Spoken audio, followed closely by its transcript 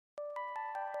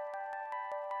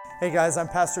Hey guys, I'm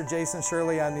Pastor Jason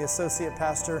Shirley. I'm the associate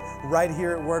pastor right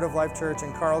here at Word of Life Church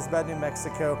in Carlsbad, New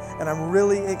Mexico, and I'm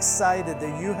really excited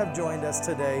that you have joined us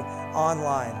today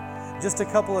online. Just a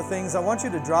couple of things. I want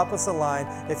you to drop us a line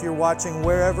if you're watching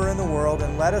wherever in the world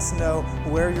and let us know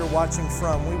where you're watching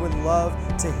from. We would love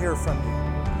to hear from you.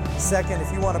 Second,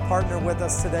 if you want to partner with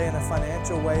us today in a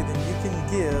financial way, then you can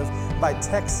give by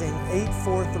texting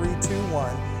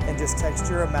 84321 and just text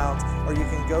your amount, or you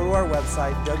can go to our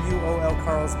website,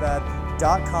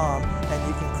 wolcarlsbad.com, and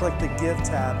you can click the Give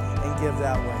tab and give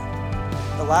that way.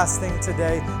 The last thing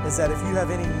today is that if you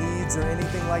have any needs or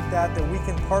anything like that we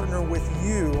can partner with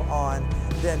you on,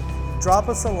 then drop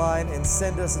us a line and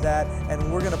send us that,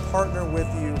 and we're going to partner with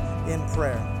you in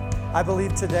prayer. I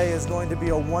believe today is going to be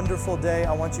a wonderful day.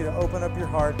 I want you to open up your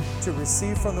heart to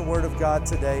receive from the Word of God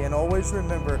today, and always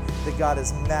remember that God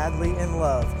is madly in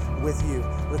love with you.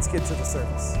 Let's get to the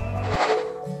service.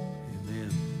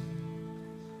 Amen.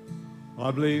 Well,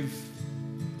 I believe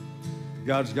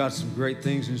God's got some great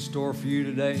things in store for you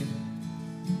today.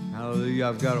 Hallelujah.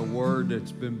 I've got a word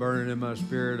that's been burning in my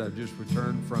spirit. I've just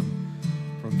returned from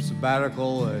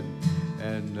sabbatical,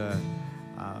 and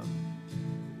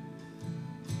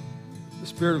the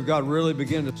Spirit of God really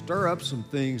began to stir up some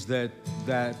things that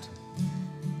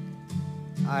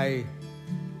I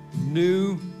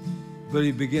knew, but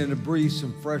He began to breathe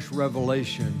some fresh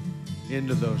revelation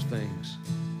into those things.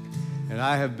 And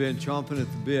I have been chomping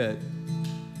at the bit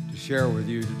to share with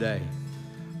you today.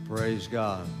 Praise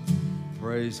God.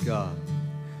 Praise God.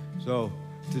 So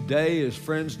today is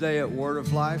Friends Day at Word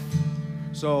of Life.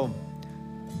 So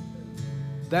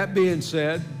that being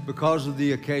said, because of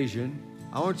the occasion,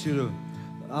 I want you to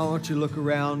look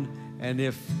around, and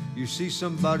if you see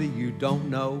somebody you don't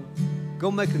know,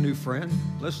 go make a new friend.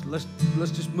 Let's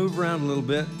just move around a little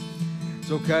bit.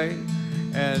 It's okay.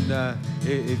 And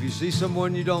if you see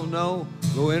someone you don't know,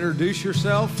 go introduce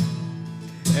yourself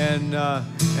and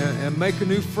make a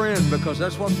new friend, because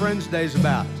that's what Friends Day is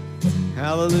about.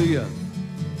 Hallelujah.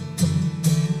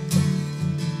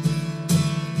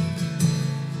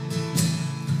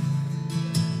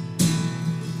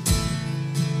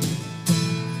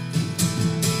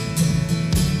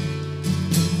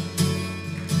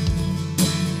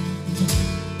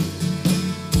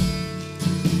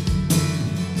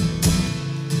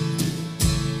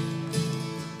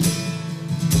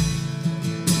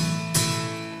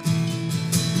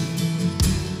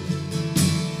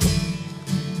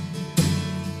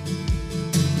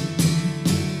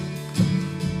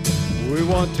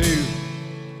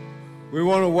 We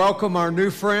want to welcome our new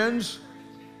friends,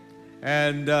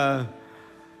 and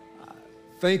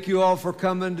thank you all for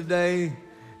coming today.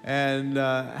 And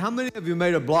how many of you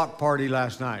made a block party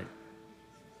last night?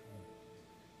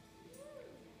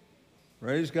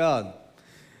 Praise God.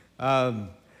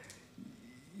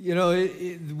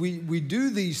 We do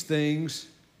these things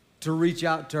to reach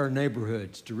out to our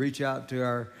neighborhoods, to reach out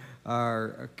to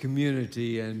our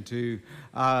community, and to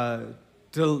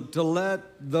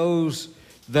let those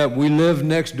that we live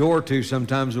next door to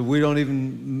sometimes that we don't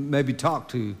even maybe talk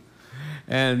to,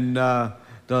 and to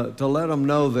let them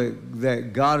know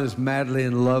that God is madly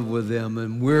in love with them,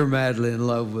 and we're madly in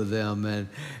love with them,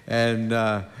 and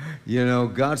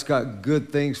God's got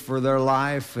good things for their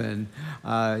life. And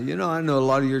I know a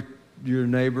lot of your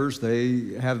neighbors,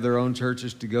 they have their own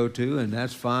churches to go to, and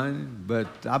that's fine, but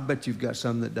I bet you've got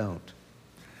some that don't.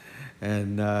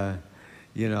 And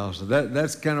so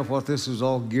that's kind of what this is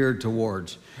all geared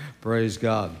towards. Praise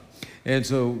God. And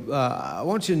so I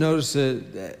want you to notice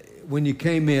that when you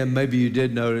came in, maybe you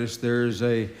did notice, there's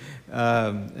a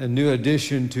new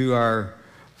addition to our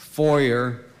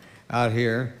foyer out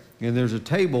here. And there's a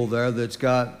table there that's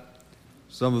got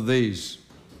some of these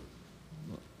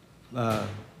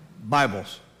Bibles,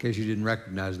 in case you didn't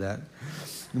recognize that.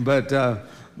 But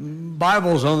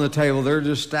Bibles on the table, they're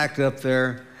just stacked up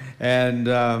there. And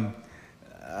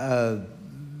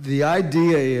the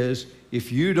idea is,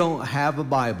 if you don't have a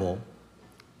Bible,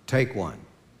 take one.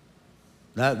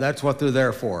 That's what they're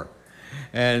there for.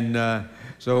 And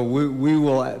so we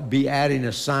will be adding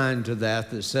a sign to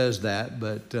that says that,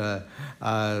 but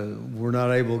we're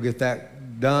not able to get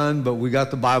that done, but we got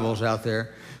the Bibles out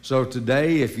there. So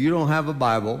today, if you don't have a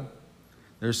Bible,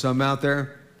 there's some out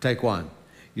there, take one.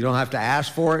 You don't have to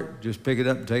ask for it, just pick it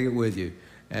up and take it with you,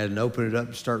 and open it up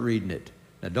and start reading it.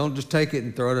 Now, don't just take it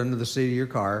and throw it under the seat of your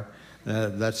car.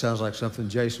 That sounds like something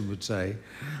Jason would say.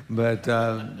 But,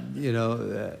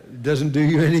 it doesn't do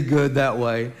you any good that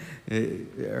way.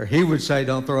 Or he would say,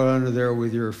 don't throw it under there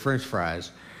with your French fries.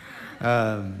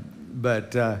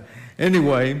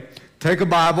 Anyway, take a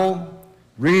Bible,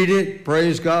 read it,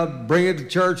 praise God, bring it to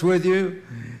church with you.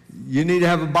 you need to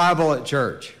have a Bible at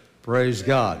church. Praise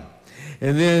God.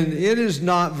 And then it is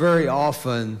not very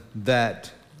often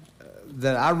that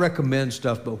I recommend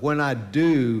stuff, but when I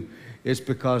do, it's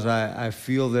because I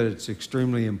feel that it's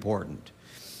extremely important.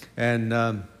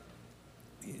 And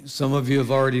some of you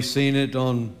have already seen it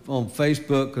on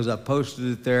Facebook because I posted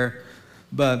it there.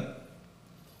 But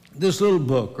this little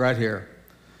book right here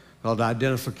called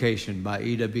Identification by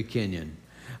E.W. Kenyon.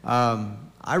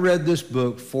 I read this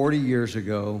book 40 years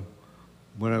ago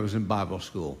when I was in Bible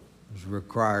school. It was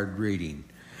required reading.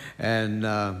 And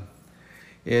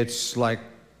it's like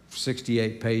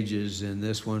 68 pages in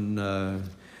this one.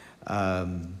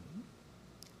 And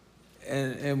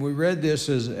we read this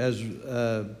as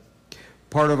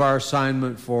part of our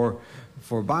assignment for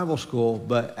Bible school.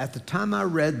 But at the time I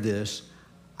read this,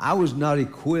 I was not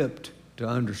equipped to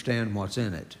understand what's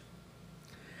in it.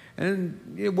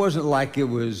 And it wasn't like it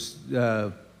was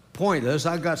pointless.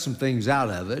 I got some things out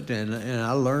of it, and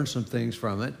I learned some things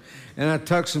from it. And I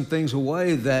tucked some things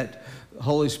away that the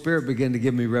Holy Spirit began to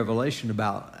give me revelation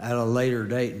about at a later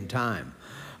date and time.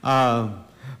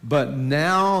 But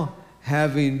now,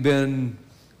 having been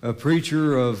a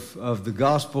preacher of the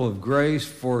gospel of grace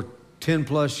for 10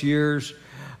 plus years,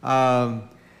 I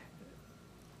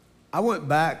went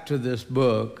back to this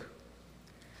book,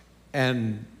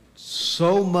 and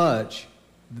so much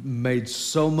made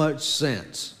so much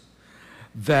sense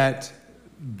that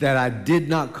I did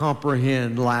not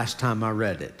comprehend last time I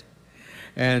read it.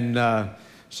 And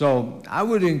so I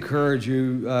would encourage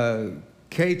you,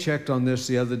 Kay checked on this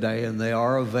the other day, and they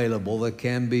are available. They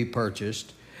can be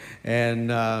purchased. And,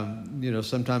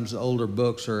 sometimes the older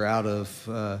books are out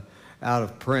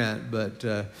of print, but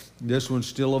this one's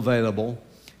still available.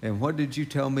 And what did you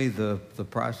tell me the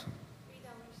price?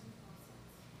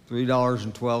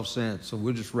 $3.12. So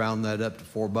we'll just round that up to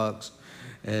 $4.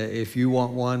 If you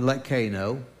want one, let Kay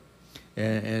know,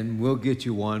 and we'll get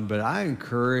you one. But I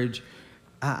encourage,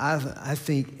 I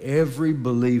think every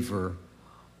believer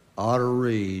ought to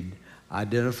read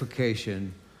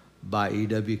Identification by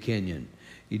E.W. Kenyon.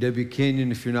 E.W. Kenyon,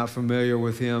 if you're not familiar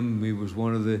with him, he was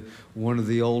one of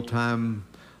the old-time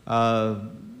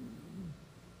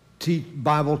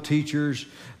Bible teachers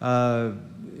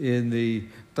in the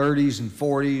 30s and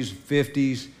 40s,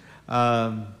 50s,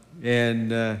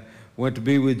 and went to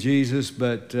be with Jesus.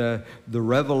 But the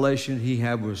revelation he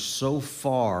had was so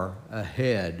far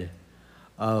ahead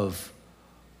of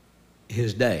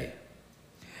his day.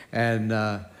 And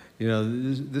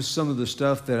this is some of the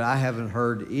stuff that I haven't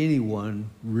heard anyone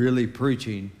really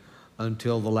preaching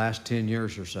until the last 10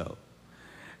 years or so.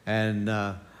 And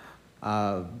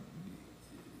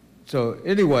so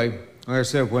anyway, like I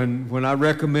said, when I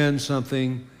recommend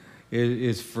something,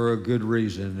 it's for a good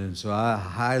reason. And so I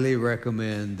highly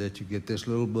recommend that you get this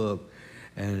little book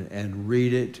and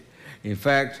read it. In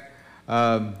fact,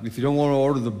 if you don't want to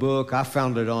order the book, I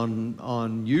found it on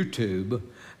YouTube,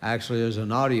 actually, as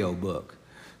an audio book.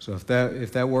 So if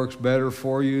that works better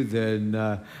for you,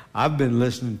 then I've been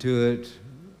listening to it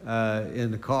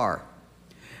in the car.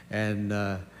 And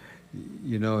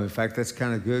in fact, that's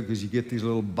kind of good because you get these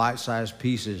little bite-sized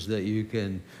pieces that you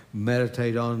can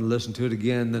meditate on and listen to it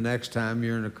again the next time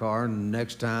you're in the car, and the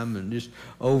next time, and just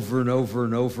over and over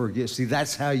and over again. See,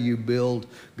 that's how you build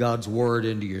God's Word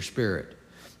into your spirit.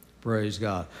 Praise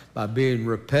God. By being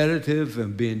repetitive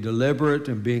and being deliberate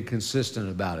and being consistent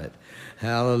about it.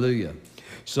 Hallelujah.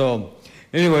 So,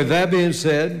 anyway, that being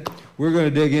said, we're going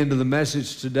to dig into the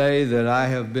message today that I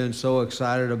have been so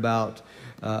excited about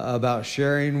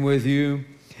sharing with you.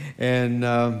 And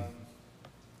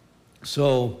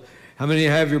so, how many of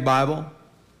you have your Bible?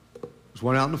 There's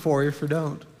one out in the foyer if you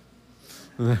don't.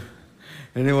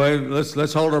 Anyway,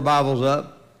 let's hold our Bibles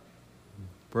up.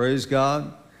 Praise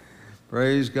God.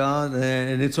 Praise God.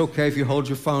 And it's okay if you hold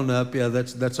your phone up. Yeah,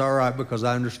 that's all right, because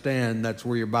I understand that's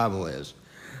where your Bible is.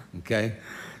 Okay?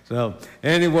 So,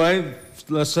 anyway,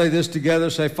 let's say this together.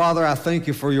 Say, Father, I thank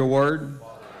you for your word.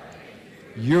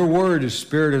 Your word is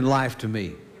spirit and life to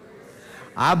me.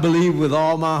 I believe with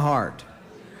all my heart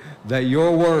that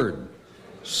your word,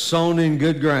 sown in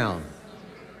good ground,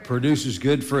 produces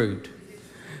good fruit.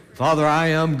 Father, I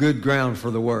am good ground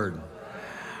for the word.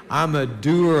 I'm a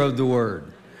doer of the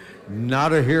word,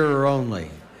 not a hearer only.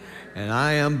 And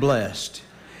I am blessed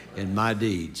in my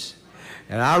deeds.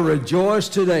 And I rejoice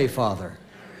today, Father,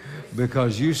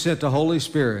 because you sent the Holy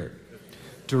Spirit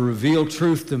to reveal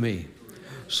truth to me.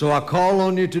 So I call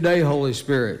on you today, Holy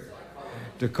Spirit,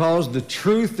 to cause the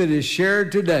truth that is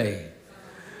shared today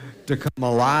to come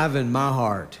alive in my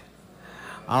heart.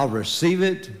 I'll receive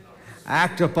it,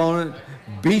 act upon it,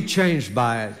 be changed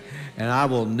by it, and I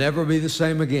will never be the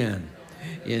same again.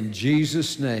 In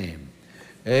Jesus' name,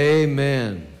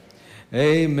 Amen.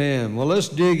 Amen. Well, let's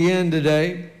dig in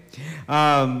today.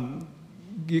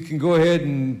 You can go ahead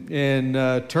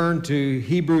and turn to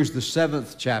Hebrews, the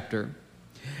 7th chapter.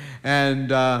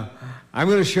 And I'm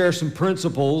going to share some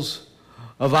principles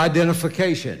of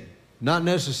identification. Not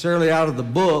necessarily out of the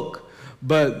book,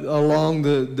 but along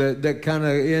that kind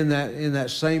of in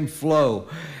that same flow.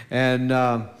 And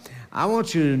I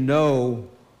want you to know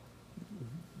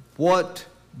what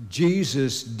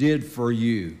Jesus did for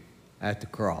you at the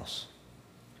cross.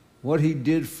 What he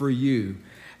did for you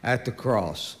at the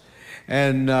cross.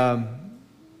 And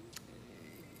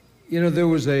there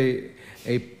was a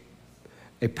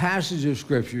passage of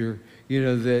Scripture,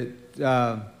 that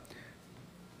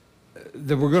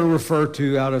we're going to refer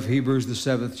to out of Hebrews, the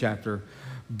 7th chapter.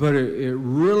 But it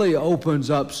really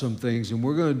opens up some things, and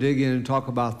we're going to dig in and talk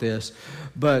about this.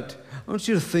 But I want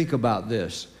you to think about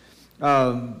this.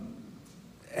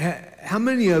 How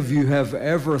many of you have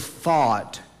ever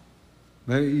thought,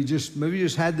 maybe you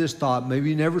just had this thought, maybe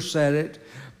you never said it,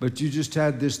 but you just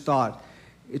had this thought,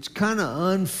 it's kind of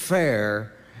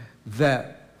unfair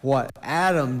that what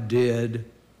Adam did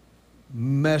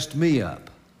messed me up.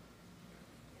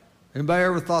 Anybody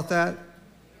ever thought that?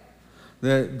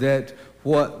 That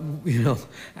what,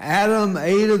 Adam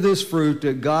ate of this fruit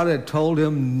that God had told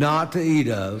him not to eat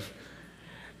of,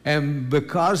 and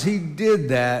because he did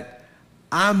that,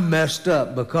 I'm messed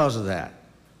up because of that.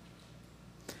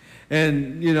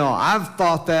 And, I've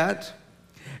thought that,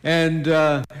 and,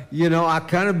 I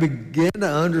kind of begin to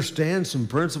understand some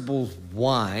principles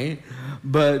why,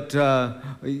 but, that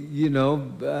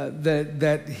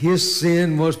his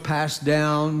sin was passed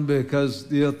down because,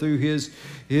 through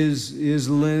his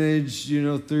lineage,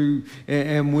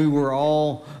 and we were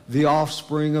all the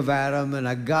offspring of Adam, and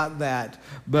I got that.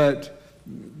 But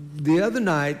the other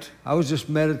night, I was just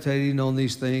meditating on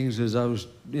these things as I was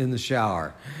in the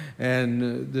shower,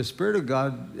 and the Spirit of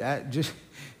God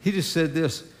he just said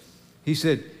this. He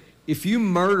said, if you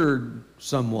murdered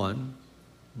someone,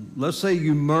 let's say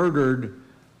you murdered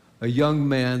a young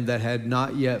man that had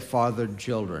not yet fathered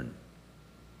children.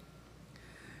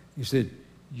 He said,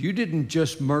 you didn't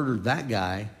just murder that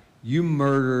guy, you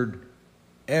murdered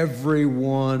every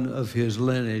one of his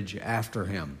lineage after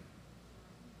him.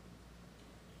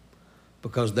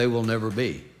 Because they will never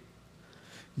be.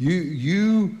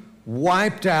 You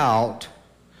wiped out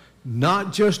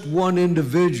not just one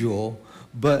individual,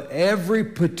 but every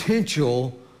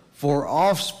potential for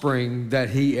offspring that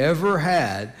he ever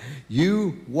had.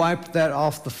 You wiped that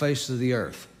off the face of the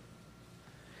earth.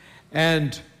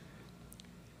 And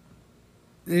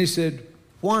he said,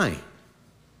 why?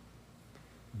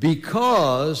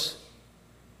 Because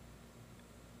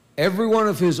every one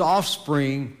of his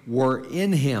offspring were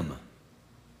in him.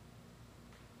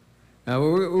 Now,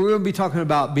 we're going to be talking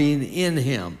about being in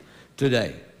him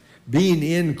today, being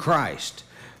in Christ.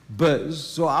 But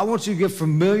so I want you to get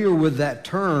familiar with that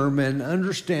term and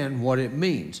understand what it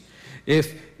means.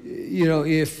 If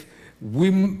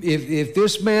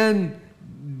this man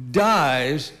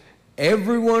dies,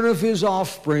 every one of his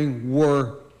offspring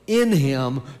were in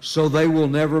him, so they will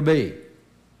never be.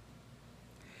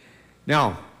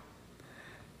 Now,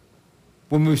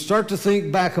 when we start to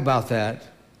think back about that,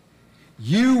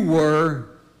 you were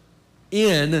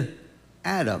in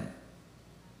Adam.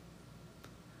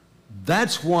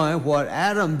 That's why what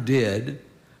Adam did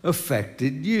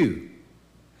affected you.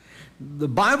 The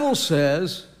Bible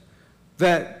says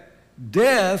that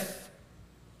death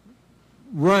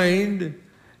reigned,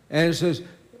 and it says,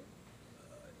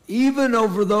 even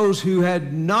over those who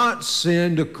had not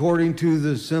sinned according to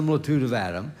the similitude of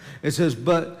Adam. It says,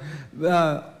 but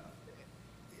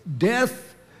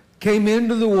death came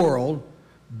into the world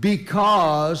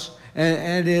because,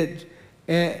 and it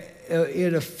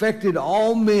affected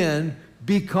all men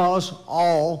because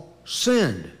all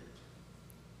sinned.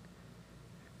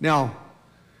 Now,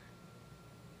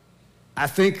 I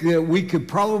think that we could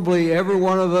probably, every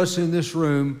one of us in this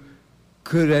room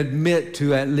could admit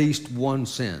to at least one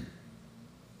sin.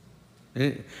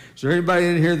 Is there anybody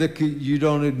in here that you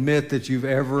don't admit that you've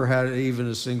ever had even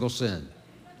a single sin?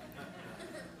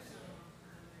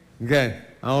 Okay,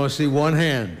 I want to see one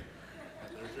hand,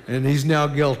 and he's now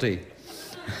guilty.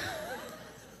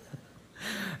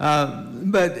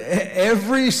 But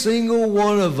every single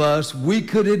one of us, we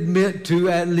could admit to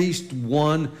at least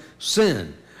one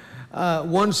sin.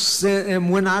 One sin,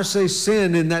 and when I say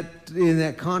sin in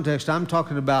that context, I'm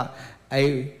talking about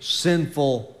a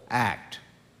sinful act.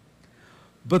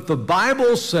 But the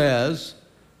Bible says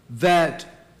that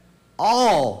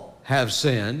all have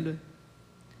sinned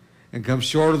and come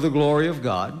short of the glory of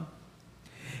God.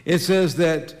 It says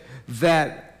that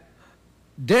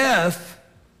death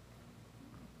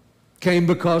came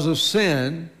because of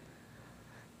sin,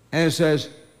 and it says,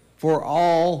 for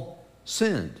all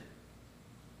sinned.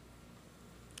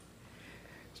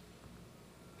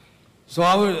 So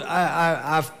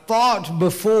I've thought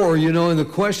before, in the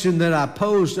question that I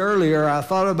posed earlier, I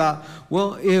thought about,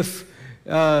 well, if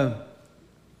I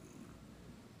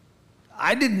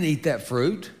didn't eat that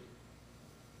fruit,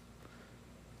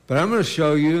 but I'm going to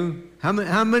show you, how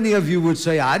many of you would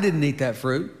say, I didn't eat that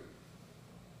fruit?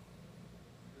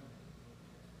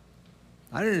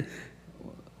 I didn't.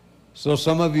 So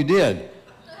some of you did.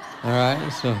 All right,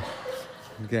 so,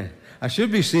 okay. I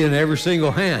should be seeing every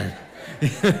single hand.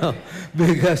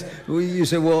 Because you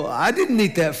say, well, I didn't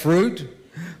eat that fruit,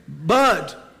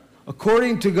 but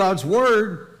according to God's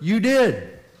word, you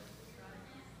did.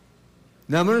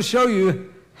 Now I'm going to show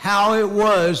you how it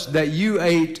was that you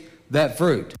ate that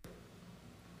fruit,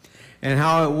 and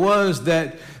how it was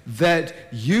that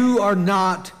you are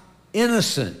not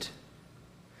innocent.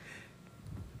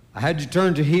 I had you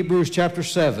turn to Hebrews chapter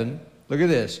 7. Look at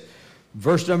this,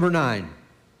 verse number 9.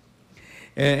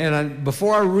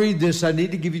 Before I read this, I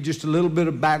need to give you just a little bit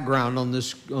of background on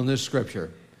this scripture.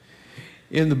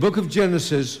 In the book of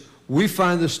Genesis, we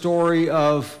find the story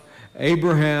of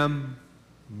Abraham,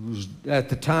 who's at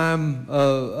the time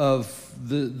of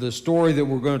the story that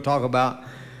we're going to talk about.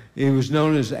 He was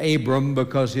known as Abram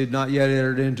because he had not yet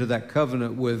entered into that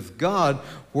covenant with God,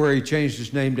 where he changed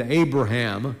his name to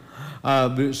Abraham.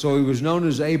 So he was known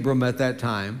as Abram at that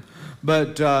time.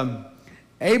 But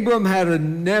Abram had a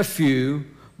nephew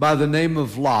by the name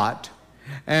of Lot,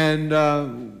 and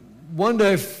one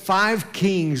day 5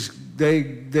 kings,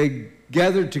 they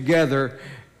gathered together,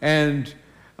 and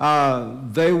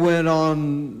they went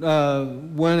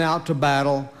out to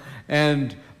battle,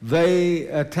 and they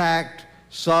attacked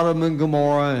Sodom and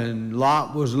Gomorrah, and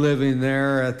Lot was living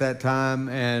there at that time,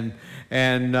 and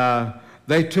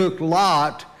they took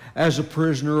Lot as a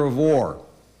prisoner of war.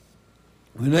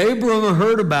 When Abram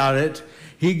heard about it,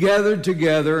 he gathered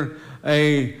together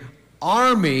an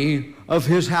army of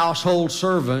his household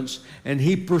servants, and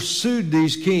he pursued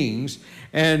these kings,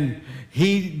 and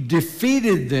he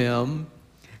defeated them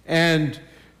and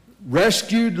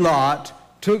rescued Lot,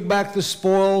 took back the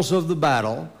spoils of the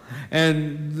battle.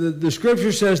 And the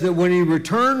scripture says that when he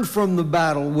returned from the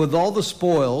battle with all the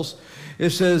spoils,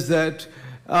 it says that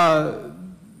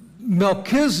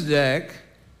Melchizedek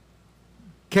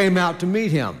came out to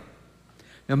meet him.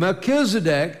 Now,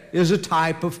 Melchizedek is a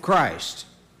type of Christ.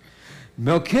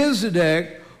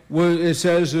 Melchizedek, it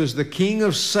says, is the king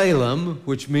of Salem,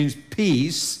 which means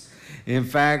peace. In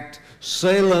fact,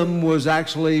 Salem was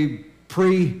actually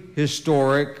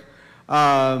prehistoric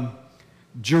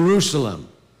Jerusalem.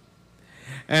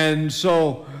 And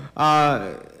so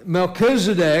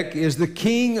Melchizedek is the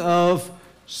king of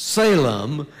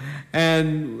Salem,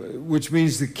 and which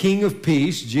means the king of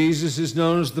peace. Jesus is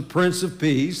known as the Prince of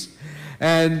Peace.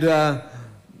 And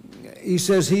he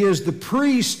says he is the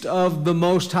priest of the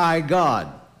Most High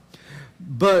God.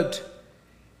 But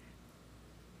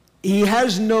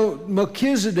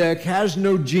Melchizedek has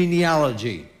no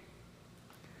genealogy.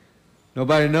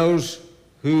 Nobody knows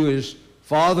who his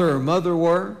father or mother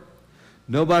were.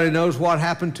 Nobody knows what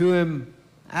happened to him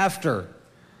after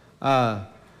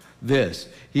this.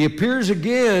 He appears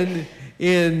again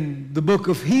in the book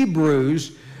of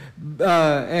Hebrews,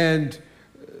 and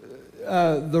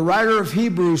the writer of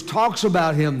Hebrews talks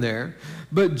about him there.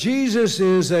 But Jesus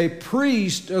is a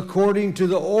priest according to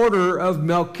the order of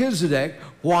Melchizedek.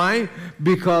 Why?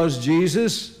 Because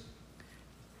Jesus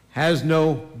has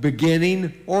no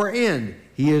beginning or end.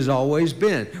 He has always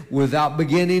been, without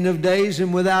beginning of days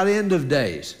and without end of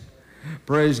days.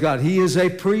 Praise God. He is a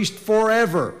priest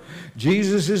forever.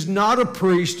 Jesus is not a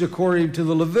priest according to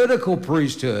the Levitical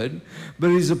priesthood,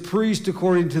 but he's a priest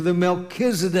according to the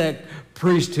Melchizedek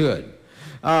priesthood.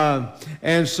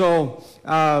 And so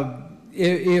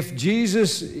if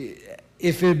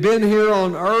it had been here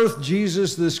on earth,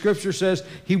 Jesus, the scripture says,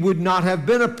 he would not have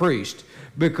been a priest,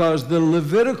 because the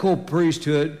Levitical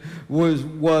priesthood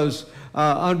was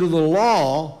under the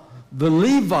law. The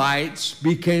Levites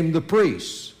became the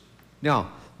priests.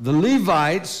 Now, the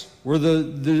Levites were the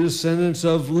descendants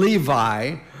of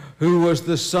Levi, who was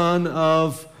the son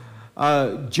of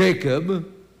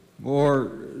Jacob,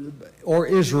 or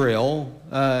Israel,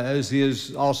 as he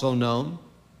is also known,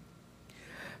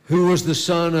 who was the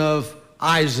son of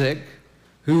Isaac,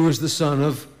 who was the son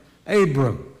of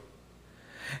Abram.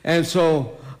 And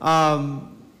so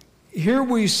here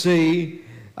we see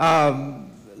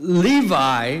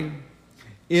Levi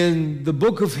in the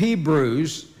book of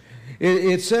Hebrews.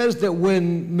 It says that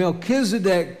when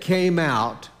Melchizedek came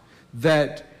out,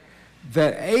 that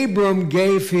Abram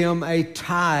gave him a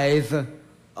tithe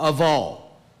of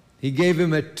all. He gave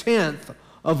him a tenth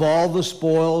of all the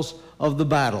spoils of the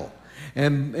battle.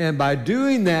 And by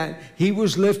doing that, he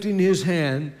was lifting his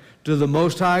hand to the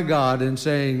Most High God and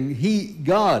saying,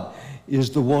 God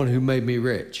is the one who made me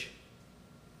rich.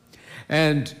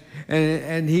 And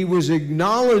he was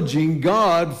acknowledging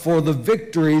God for the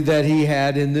victory that he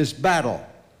had in this battle.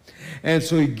 And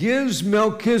so he gives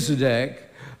Melchizedek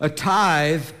a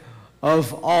tithe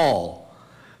of all.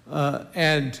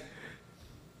 And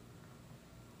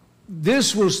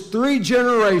this was 3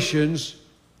 generations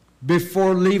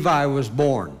before Levi was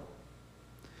born.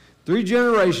 3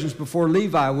 generations before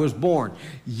Levi was born.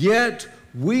 Yet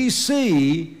we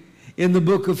see in the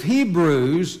book of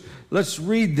Hebrews, let's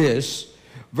read this,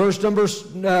 verse number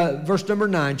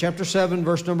 9, chapter 7,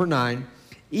 verse number 9.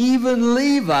 Even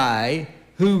Levi,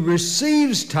 who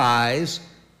receives tithes,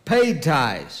 paid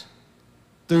tithes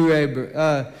through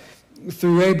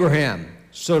Abraham,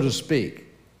 so to speak.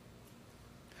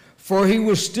 For he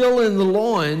was still in the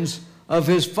loins of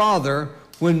his father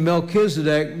when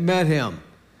Melchizedek met him.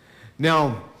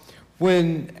 Now,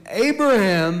 when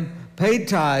Abraham paid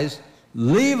tithes,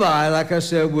 Levi, like I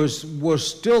said, was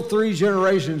still 3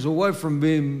 generations away from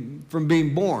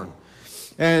being born.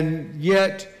 And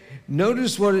yet,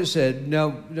 notice what it said.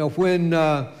 Now when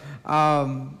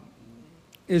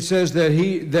it says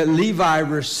that Levi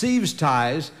receives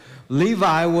tithes,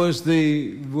 Levi was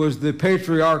the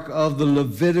patriarch of the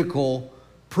Levitical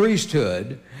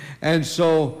priesthood. And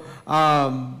so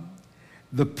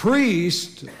the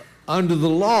priest, under the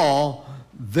law,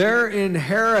 their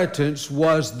inheritance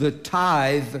was the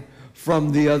tithe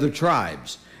from the other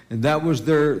tribes. And that was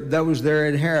their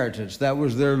inheritance. That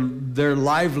was their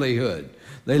livelihood.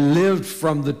 They lived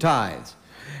from the tithes.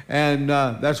 And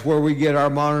that's where we get our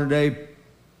modern day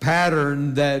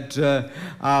pattern that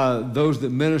those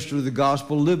that minister the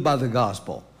gospel live by the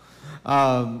gospel.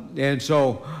 And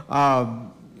so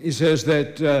he says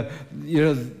that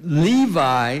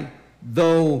Levi,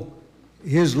 though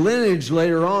his lineage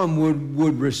later on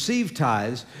would receive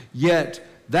tithes, yet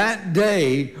that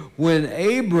day when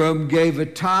Abram gave a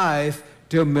tithe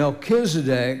to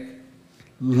Melchizedek,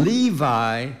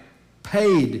 Levi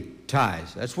paid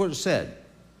tithes. That's what it said.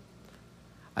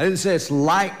 I didn't say it's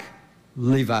like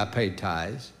Levi paid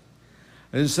tithes.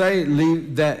 I didn't say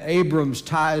that Abram's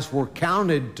tithes were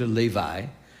counted to Levi.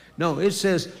 No, it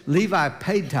says Levi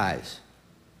paid tithes,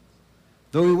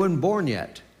 though he wasn't born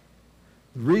yet.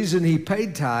 The reason he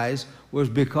paid tithes was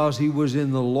because he was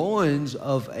in the loins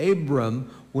of Abram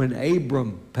when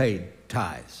Abram paid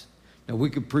tithes. Now, we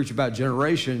could preach about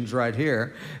generations right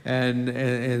here, and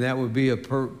that would be a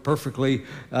perfectly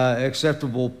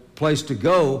acceptable place to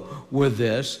go with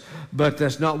this, but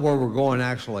that's not where we're going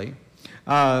actually.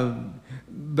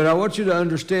 But I want you to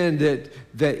understand that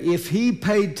if he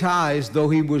paid tithes, though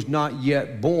he was not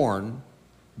yet born,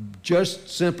 just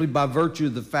simply by virtue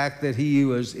of the fact that he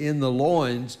was in the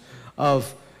loins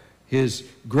of his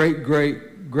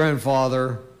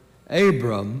great-great-grandfather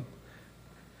Abram,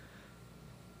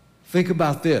 think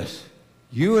about this.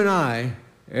 You and I,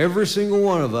 every single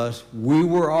one of us, we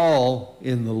were all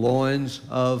in the loins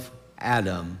of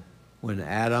Adam when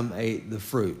Adam ate the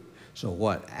fruit. So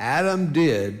what Adam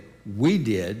did, we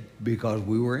did because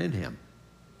we were in him.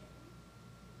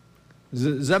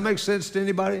 Does that make sense to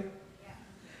anybody?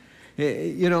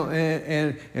 You know,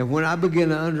 and when I begin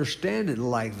to understand it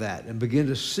like that and begin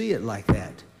to see it like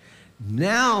that,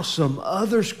 now some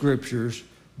other scriptures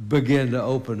begin to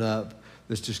open up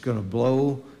that's just going to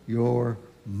blow your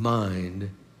mind.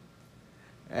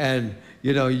 And,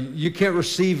 you know, you can't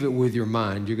receive it with your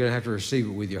mind. You're going to have to receive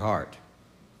it with your heart.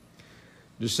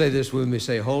 Just say this with me.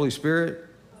 Say, Holy Spirit,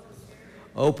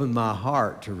 open my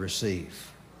heart to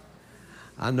receive.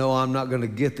 I know I'm not going to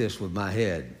get this with my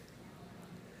head.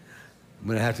 I'm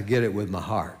going to have to get it with my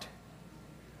heart.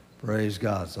 Praise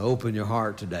God. So open your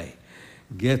heart today.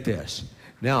 Get this.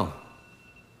 Now,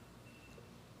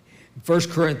 1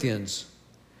 Corinthians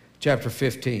chapter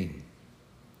 15,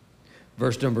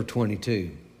 verse number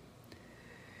 22.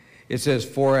 It says,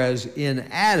 for as in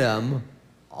Adam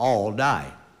all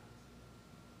die.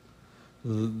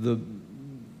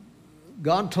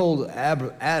 God told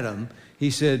Adam, he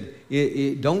said,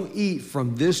 don't eat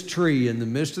from this tree in the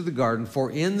midst of the garden, for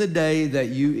in the day that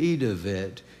you eat of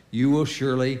it, you will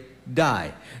surely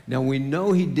die. Now we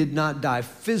know he did not die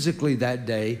physically that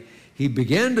day. He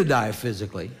began to die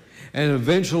physically, and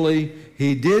eventually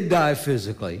he did die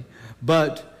physically.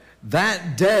 But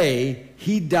that day,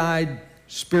 he died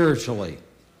spiritually.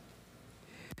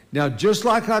 Now, just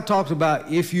like I talked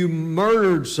about, if you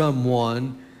murdered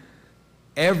someone,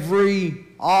 every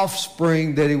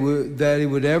offspring that he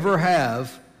would ever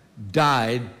have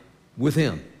died with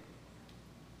him.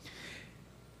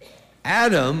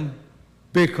 Adam,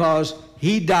 because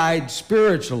he died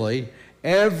spiritually,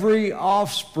 every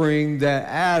offspring that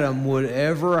Adam would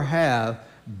ever have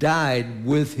died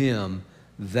with him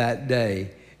that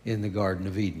day in the Garden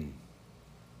of Eden.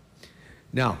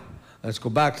 Now, let's go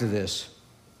back to this.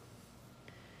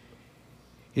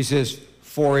 He says,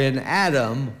 for in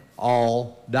Adam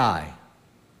all die.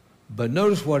 But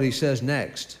notice what he says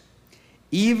next.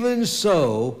 Even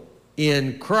so,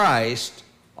 in Christ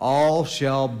all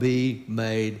shall be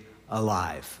made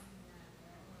alive.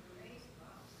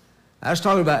 That's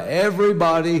talking about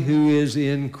everybody who is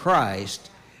in Christ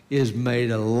is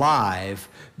made alive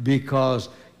because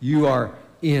you are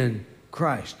in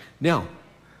Christ. Now,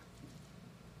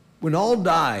 when all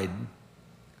died,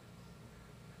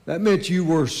 that meant you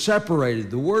were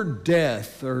separated. The word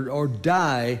death or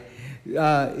die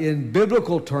in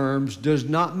biblical terms does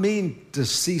not mean to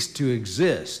cease to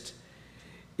exist.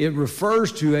 It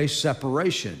refers to a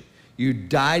separation. You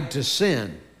died to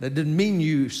sin. That didn't mean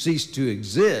you ceased to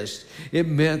exist. It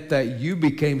meant that you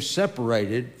became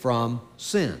separated from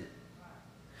sin.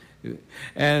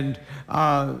 And,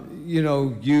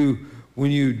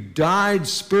 when you died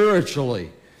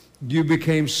spiritually, you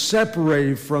became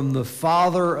separated from the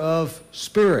Father of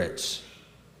spirits.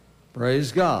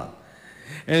 Praise God.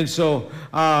 And so,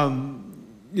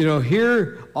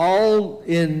 here all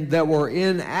that were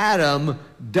in Adam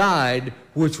died,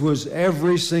 which was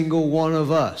every single one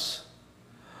of us.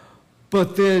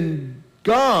 But then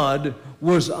God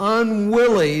was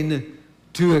unwilling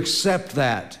to accept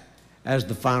that as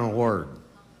the final word.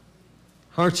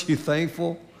 Aren't you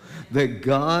thankful that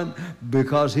God,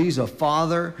 because He's a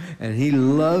Father and He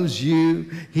loves you,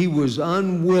 He was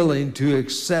unwilling to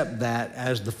accept that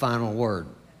as the final word?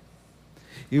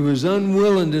 He was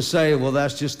unwilling to say, well,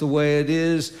 that's just the way it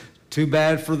is. Too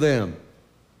bad for them.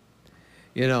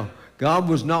 God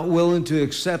was not willing to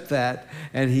accept that,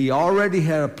 and He already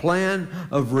had a plan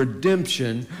of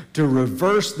redemption to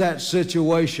reverse that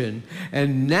situation.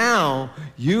 And now,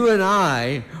 you and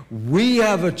I, we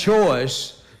have a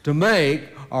choice to make.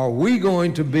 Are we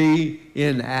going to be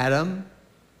in Adam,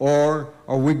 or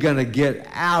are we going to get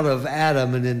out of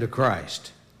Adam and into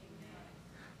Christ?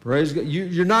 Praise God.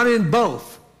 You're not in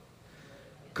both.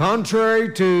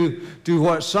 Contrary to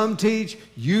what some teach,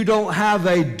 you don't have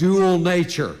a dual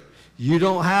nature. You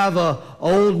don't have an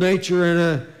old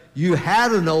nature you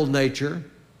had an old nature,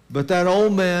 but that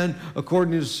old man,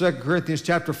 according to 2 Corinthians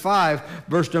chapter 5,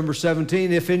 verse number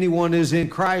 17, if anyone is in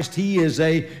Christ, he is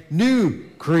a new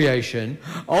creation.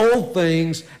 Old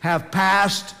things have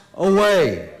passed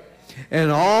away, and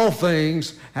all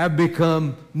things have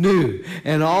become new.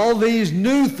 And all these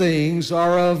new things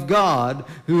are of God,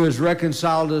 who has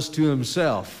reconciled us to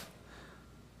Himself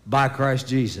by Christ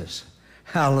Jesus.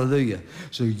 Hallelujah.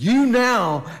 So you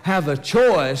now have a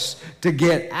choice to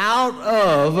get out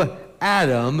of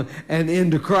Adam and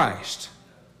into Christ.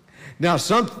 Now,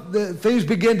 things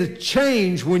begin to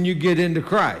change when you get into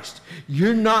Christ.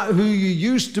 You're not who you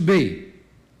used to be.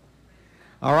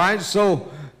 All right? So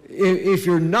if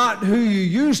you're not who you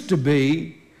used to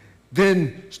be,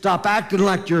 then stop acting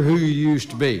like you're who you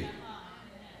used to be.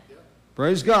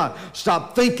 Praise God.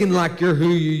 Stop thinking like you're who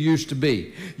you used to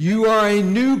be. You are a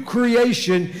new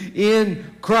creation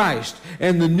in Christ.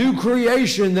 And the new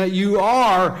creation that you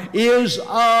are is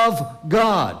of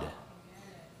God.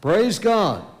 Praise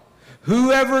God.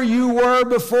 Whoever you were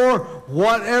before,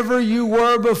 whatever you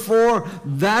were before,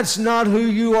 that's not who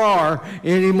you are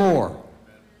anymore.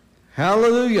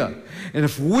 Hallelujah. And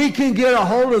if we can get a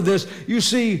hold of this, you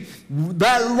see,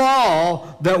 that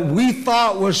law that we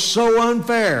thought was so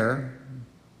unfair,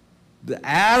 the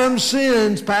Adam's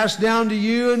sins passed down to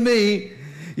you and me,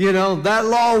 that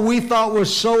law we thought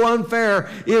was so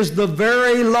unfair is the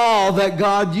very law that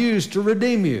God used to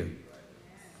redeem you.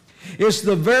 It's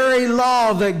the very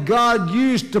law that God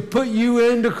used to put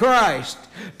you into Christ,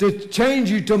 to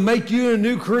change you, to make you a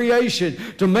new creation,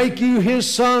 to make you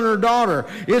His son or daughter.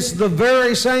 It's the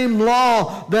very same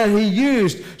law that He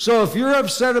used. So if you're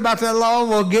upset about that law,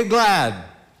 well, get glad.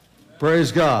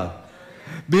 Praise God.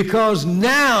 Because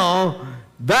now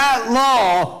that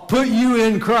law put you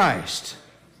in Christ.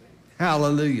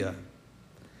 Hallelujah.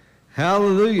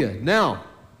 Hallelujah. Now,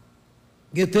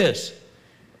 get this.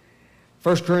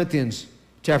 1 Corinthians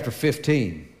chapter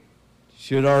 15.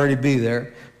 Should already be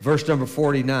there. Verse number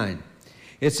 49.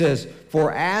 It says,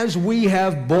 for as we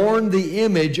have borne the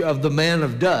image of the man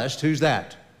of dust. Who's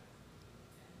that?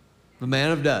 The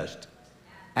man of dust.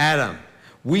 Adam.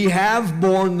 We have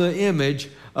borne the image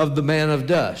of the man of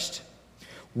dust.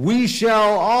 we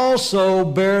shall also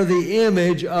bear the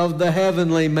image of the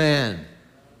heavenly man.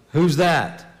 Who's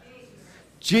that?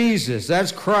 Jesus.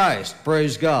 That's Christ.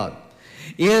 Praise God.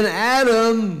 In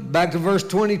Adam, back to verse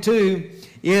 22,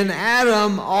 in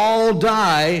Adam all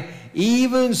die,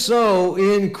 even so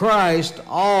in Christ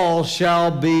all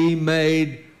shall be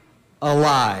made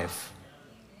alive.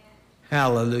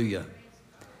 Hallelujah.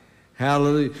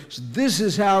 Hallelujah. So this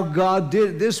is how God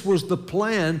did it. This was the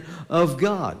plan of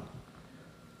God.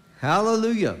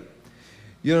 Hallelujah.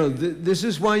 You know, this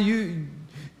is why you,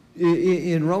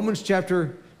 in Romans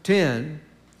chapter 10,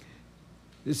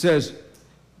 it says,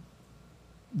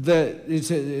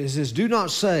 do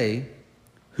not say,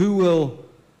 who will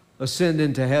ascend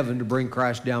into heaven to bring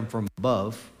Christ down from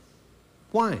above?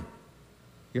 Why?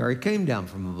 He already came down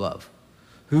from above.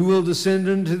 Who will descend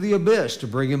into the abyss to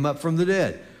bring him up from the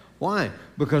dead? Why?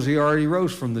 Because he already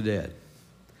rose from the dead.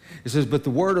 It says, but the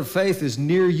word of faith is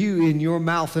near you, in your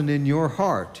mouth and in your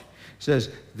heart. It says,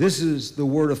 this is the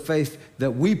word of faith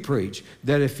that we preach,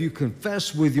 that if you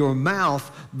confess with your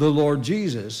mouth the Lord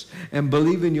Jesus and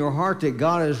believe in your heart that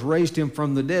God has raised him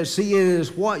from the dead. See, it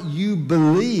is what you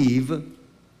believe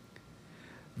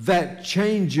that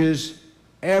changes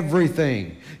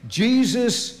everything.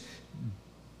 Jesus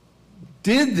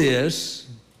did this.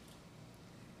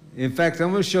 In fact,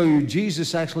 I'm going to show you,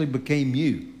 Jesus actually became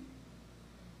you.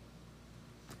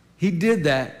 He did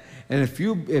that, and if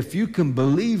you can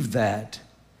believe that,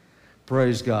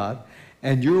 praise God,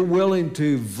 and you're willing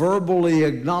to verbally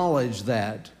acknowledge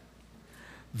that,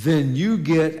 then you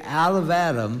get out of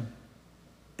Adam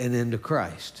and into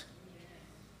Christ.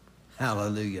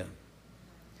 Hallelujah.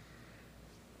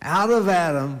 Out of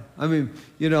Adam, I mean,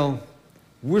 you know,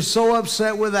 we're so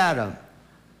upset with Adam.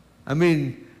 I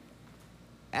mean,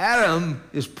 Adam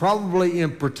is probably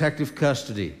in protective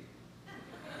custody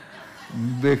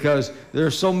because there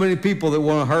are so many people that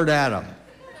want to hurt Adam.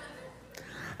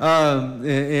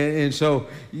 And so,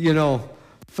 you know,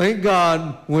 thank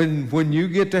God when you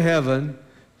get to heaven,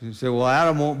 you say, well,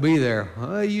 Adam won't be there.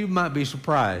 Well, you might be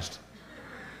surprised.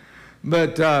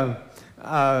 But, you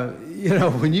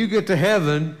know, when you get to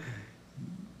heaven,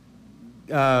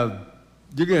 you're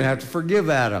going to have to forgive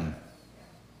Adam.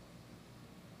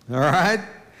 All right?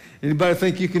 Anybody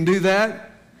think you can do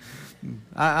that?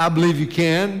 I believe you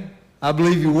can. I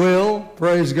believe you will.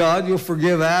 Praise God. You'll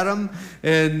forgive Adam.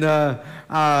 And,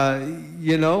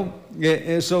 you know,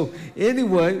 and so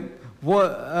anyway,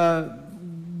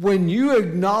 when you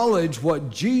acknowledge what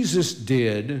Jesus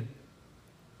did,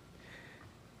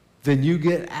 then you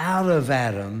get out of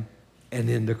Adam and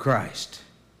into Christ.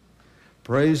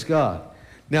 Praise God.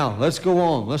 Now, let's go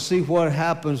on. Let's see what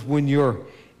happens when you're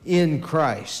in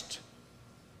Christ.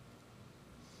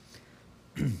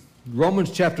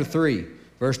 Romans chapter 3,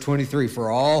 verse 23, for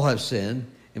all have sinned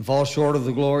and fall short of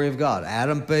the glory of God.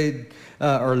 Adam paid,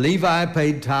 or Levi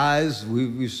paid tithes.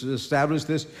 We established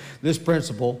this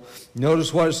principle.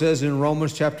 Notice what it says in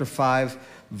Romans chapter 5,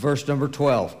 verse number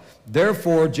 12.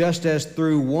 Therefore, just as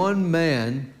through one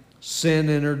man sin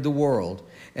entered the world,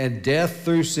 and death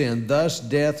through sin, thus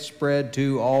death spread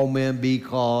to all men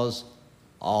because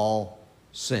all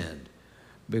sinned.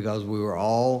 Because we were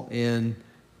all in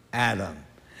Adam.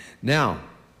 Now,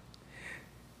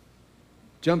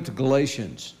 jump to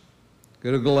Galatians.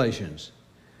 Go to Galatians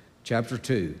chapter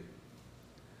 2,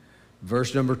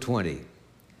 verse number 20.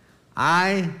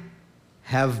 I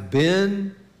have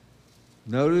been,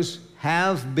 notice,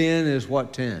 have been is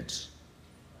what tense?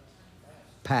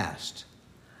 Past.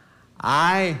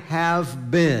 I have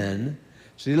been.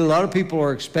 See, a lot of people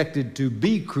are expected to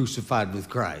be crucified with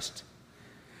Christ.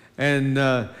 And,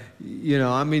 you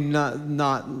know, I mean,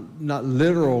 not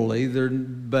literally,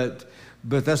 but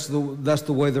that's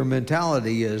the way their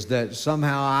mentality is, that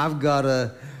somehow I've got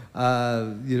to,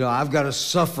 you know, I've got to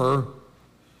suffer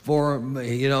for,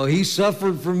 you know, he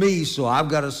suffered for me, so I've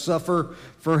got to suffer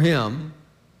for him.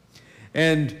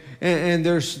 And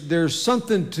there's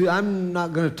something to, I'm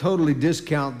not going to totally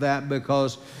discount that,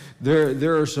 because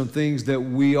there are some things that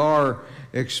we are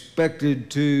expected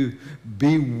to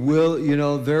be you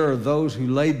know, there are those who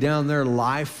laid down their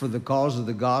life for the cause of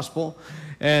the gospel.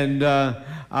 And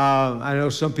I know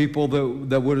some people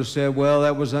that would have said, well,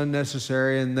 that was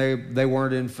unnecessary and they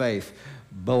weren't in faith.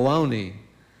 Baloney.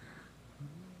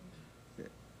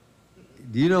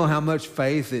 Do you know how much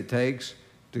faith it takes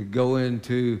to go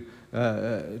into,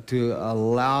 to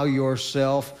allow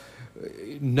yourself,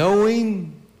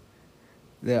 knowing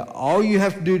that all you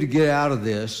have to do to get out of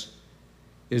this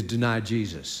is deny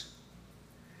Jesus.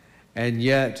 And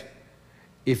yet,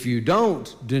 if you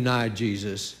don't deny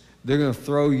Jesus, they're going to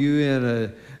throw you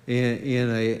in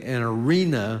an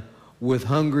arena with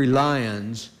hungry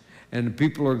lions, and the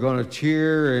people are going to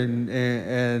cheer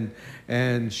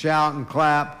and shout and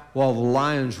clap while the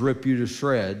lions rip you to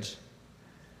shreds.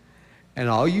 And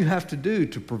all you have to do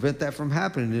to prevent that from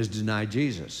happening is deny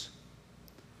Jesus.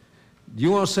 Do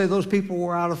you want to say those people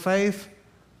were out of faith?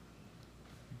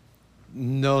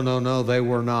 No, they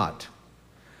were not.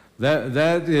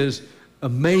 That is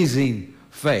amazing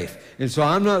faith. And so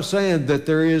I'm not saying that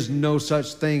there is no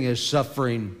such thing as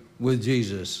suffering with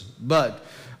Jesus. But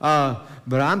I'm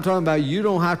talking about you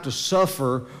don't have to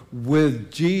suffer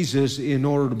with Jesus in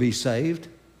order to be saved.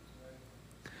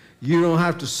 You don't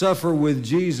have to suffer with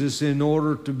Jesus in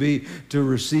order to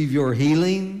receive your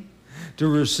healing, to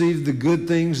receive the good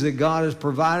things that God has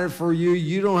provided for you.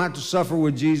 You don't have to suffer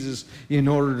with Jesus in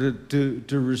order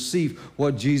to receive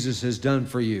what Jesus has done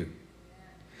for you.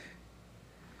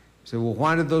 So, well,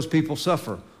 why did those people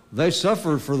suffer? They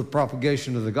suffered for the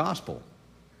propagation of the gospel.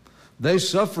 They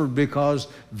suffered because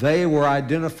they were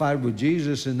identified with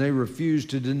Jesus and they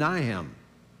refused to deny him.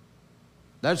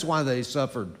 That's why they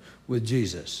suffered with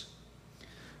Jesus.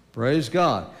 Praise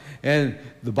God. And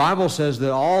the Bible says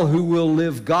that all who will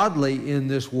live godly in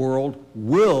this world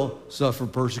will suffer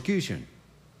persecution.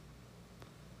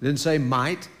 It didn't say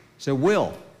might, it said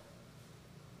will.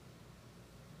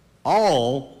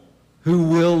 All who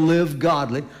will live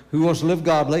godly. Who wants to live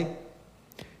godly?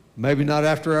 Maybe not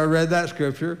after I read that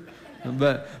scripture.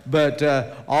 But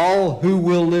all who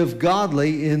will live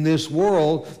godly in this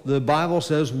world, the Bible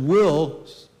says, will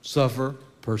suffer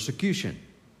persecution.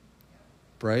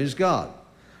 Praise God.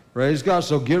 Praise God.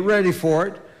 So get ready for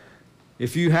it.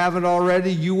 If you haven't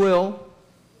already, you will.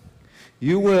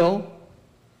 You will.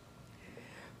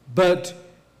 But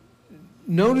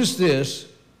notice this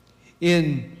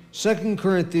in 2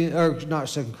 Corinthians, or not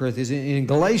 2 Corinthians, in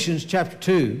Galatians chapter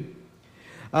 2,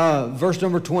 verse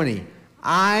number 20.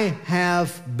 I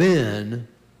have been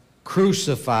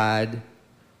crucified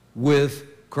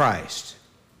with Christ.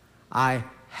 I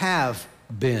have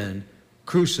been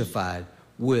crucified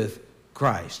with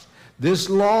Christ. This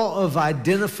law of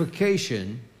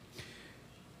identification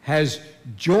has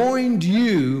joined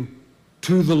you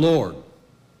to the Lord.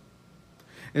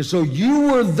 And so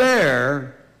you were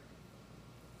there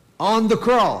on the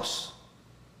cross.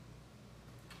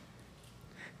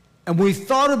 And we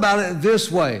thought about it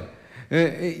this way.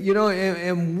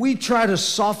 And we try to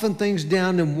soften things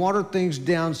down and water things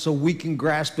down so we can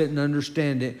grasp it and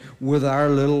understand it with our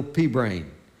little pea brain.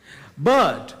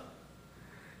 But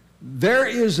there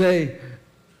is an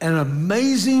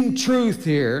amazing truth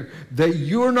here that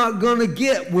you're not going to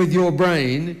get with your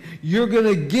brain. You're going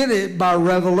to get it by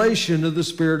revelation of the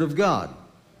Spirit of God.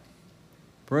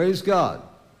 Praise God.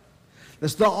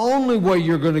 That's the only way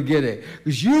you're going to get it.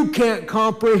 Because you can't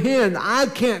comprehend, I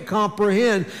can't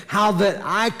comprehend how that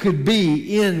I could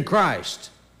be in Christ.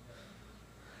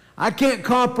 I can't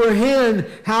comprehend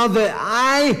how that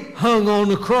I hung on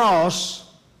the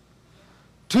cross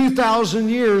 2,000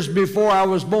 years before I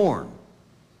was born.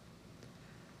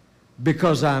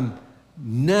 Because I'm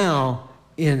now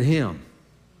in Him.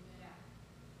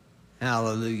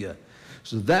 Hallelujah.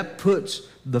 So that puts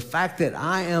the fact that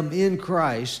I am in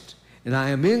Christ, and I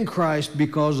am in Christ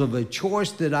because of a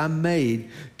choice that I made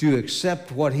to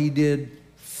accept what He did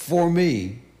for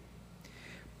me,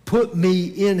 put me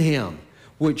in Him,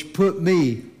 which put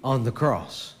me on the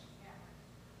cross.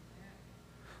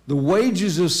 The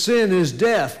wages of sin is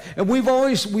death. And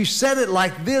we've said it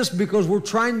like this because we're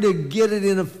trying to get it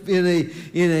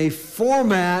in a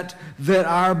format that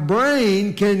our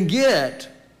brain can get.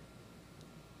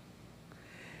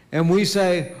 And we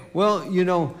say, well,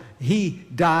 He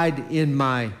died in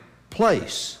my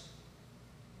place.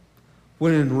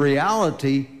 When in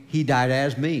reality, He died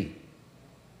as me.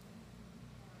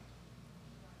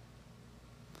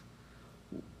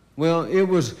 Well, it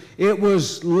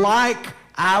was like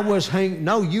I was hanging.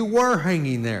 No, you were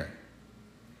hanging there.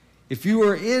 If you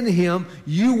were in Him,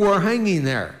 you were hanging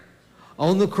there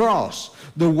on the cross.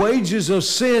 The wages of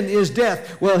sin is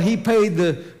death. Well, He paid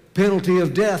the penalty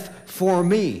of death for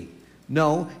me.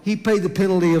 No, He paid the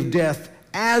penalty of death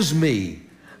as me.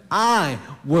 I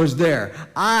was there.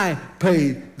 I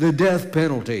paid the death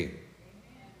penalty.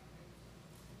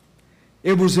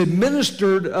 It was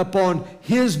administered upon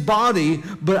His body,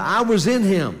 but I was in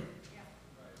Him.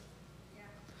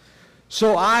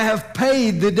 So I have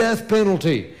paid the death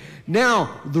penalty.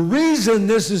 Now, the reason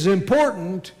this is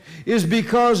important is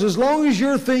because as long as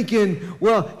you're thinking,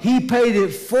 well, He paid it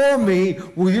for me,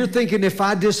 well, you're thinking if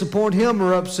I disappoint Him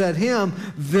or upset Him,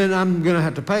 then I'm going to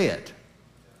have to pay it.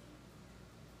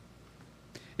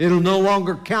 It'll no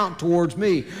longer count towards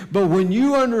me. But when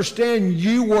you understand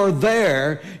you were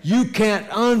there, you can't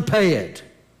unpay it.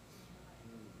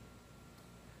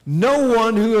 No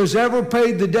one who has ever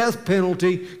paid the death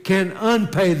penalty can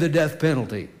unpay the death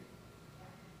penalty.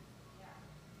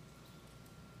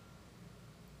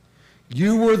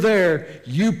 You were there.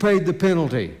 You paid the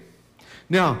penalty.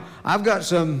 Now, I've got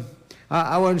some,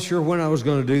 I wasn't sure when I was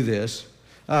going to do this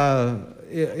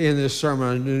in this sermon.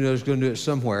 I knew I was going to do it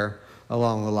somewhere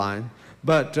along the line.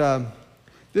 But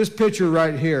this picture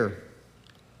right here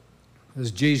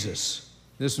is Jesus.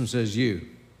 This one says you.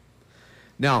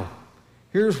 Now,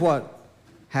 here's what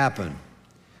happened.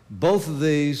 Both of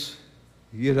these,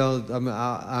 you know,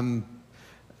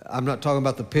 I'm not talking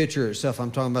about the picture itself.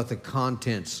 I'm talking about the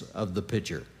contents of the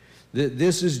picture.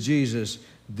 This is Jesus.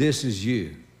 This is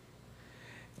you.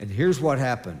 And here's what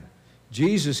happened.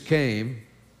 Jesus came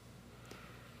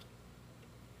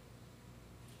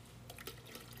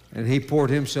and he poured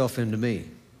himself into me.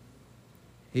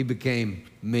 He became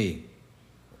me.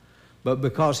 But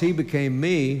because he became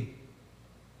me,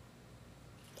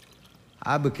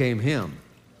 I became him.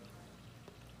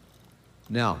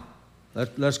 Now,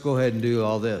 let's go ahead and do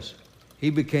all this. He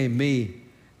became me,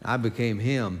 I became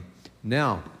him.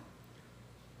 Now,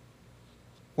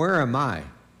 where am I?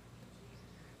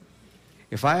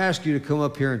 If I ask you to come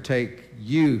up here and take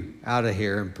you out of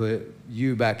here and put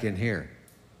you back in here,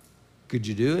 could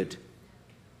you do it?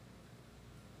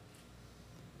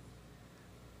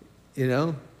 You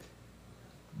know,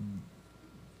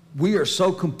 we are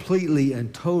so completely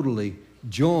and totally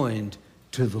joined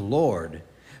to the Lord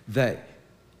that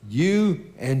you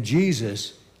and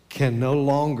Jesus can no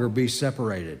longer be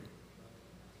separated.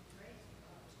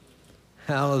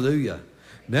 Hallelujah.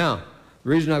 Now, the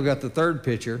reason I've got the third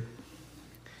picture,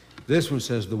 this one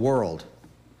says the world.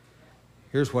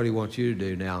 Here's what he wants you to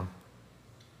do now.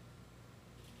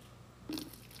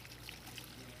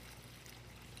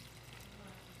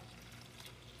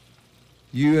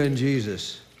 You and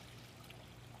Jesus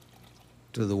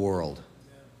to the world.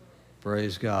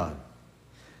 Praise God.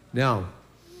 Now,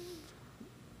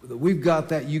 we've got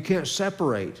that. You can't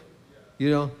separate.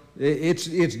 You know,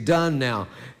 it's done now.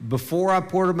 Before I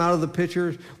poured them out of the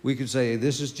pitchers, we could say,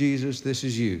 this is Jesus, this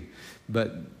is you.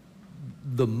 But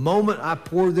the moment I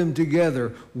poured them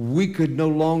together, we could no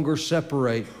longer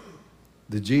separate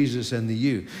the Jesus and the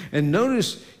you. And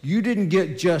notice, you didn't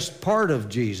get just part of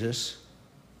Jesus.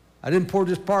 I didn't pour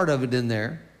just part of it in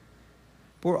there.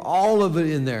 Pour all of it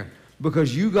in there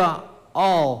because you got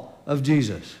all of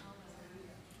Jesus.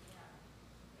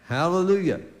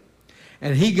 Hallelujah.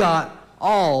 And he got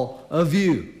all of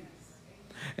you.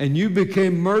 And you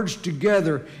became merged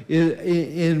together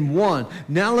in one.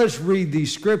 Now let's read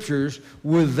these scriptures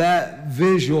with that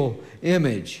visual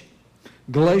image.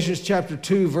 Galatians chapter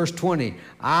 2, verse 20.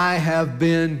 I have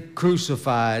been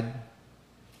crucified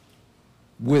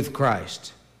with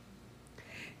Christ.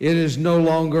 It is no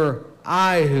longer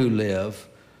I who live,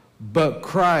 but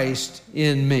Christ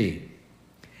in me.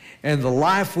 And the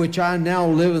life which I now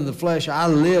live in the flesh, I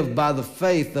live by the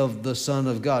faith of the Son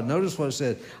of God. Notice what it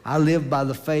says. I live by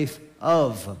the faith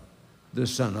of the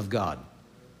Son of God.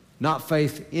 Not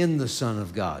faith in the Son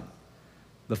of God.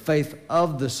 The faith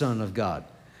of the Son of God.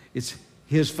 It's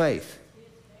his faith.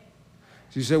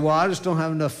 So you say, well, I just don't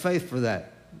have enough faith for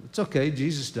that. It's okay,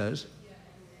 Jesus does.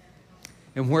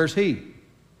 And where's he?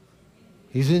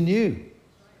 He's in you.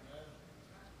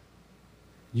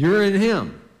 You're in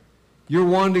him. You're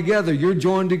one together. You're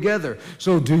joined together.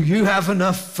 So do you have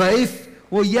enough faith?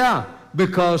 Well, yeah,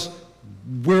 because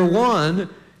we're one.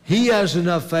 He has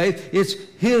enough faith. It's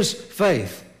his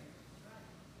faith.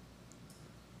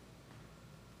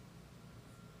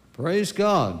 Praise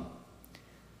God.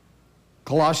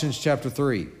 Colossians chapter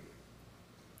 3,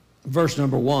 verse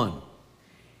number 1.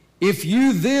 If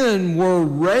you then were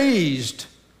raised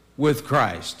with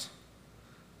Christ,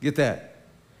 get that?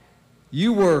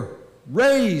 You were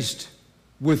raised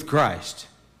with Christ.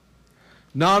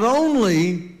 Not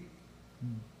only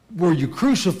were you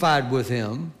crucified with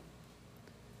him,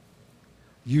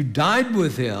 you died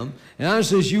with him, and it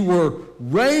says you were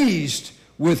raised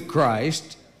with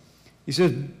Christ. He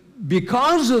says,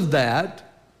 because of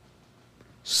that,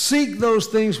 seek those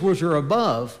things which are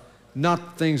above,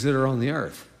 not things that are on the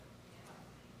earth.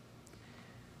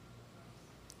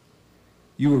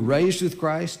 You were raised with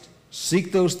Christ.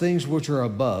 Seek those things which are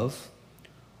above,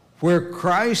 where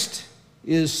Christ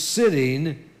is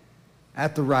sitting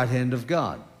at the right hand of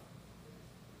God.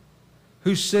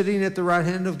 Who's sitting at the right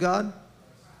hand of God?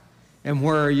 And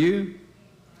where are you?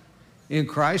 In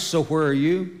Christ. So where are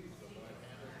you?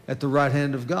 At the right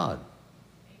hand of God.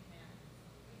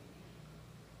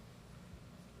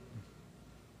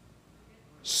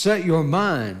 set your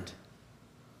mind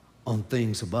on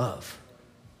things above,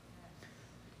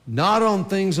 not on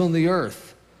things on the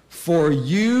earth, for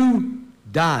you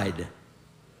died.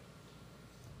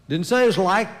 Didn't say it's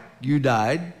like you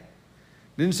died.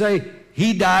 Didn't say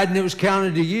he died and it was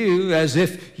counted to you as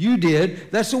if you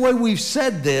did. That's the way we've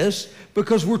said this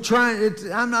because we're trying,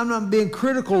 I'm not being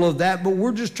critical of that, but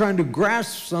we're just trying to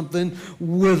grasp something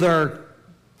with our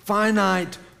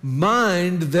finite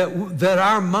mind that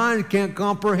our mind can't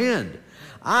comprehend.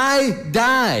 I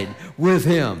died with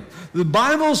him. The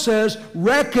Bible says,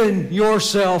 reckon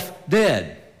yourself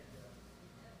dead.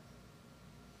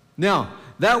 Now,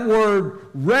 that word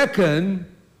reckon,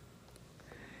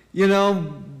 you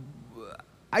know,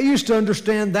 I used to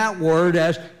understand that word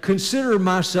as consider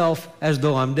myself as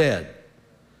though I'm dead.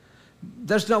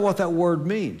 That's not what that word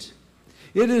means.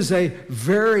 It is a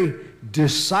very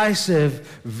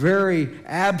decisive, very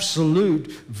absolute,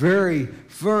 very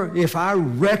firm. If I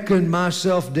reckon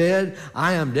myself dead,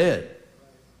 I am dead.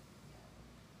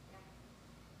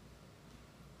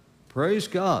 Praise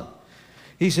God.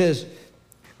 He says,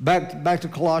 back to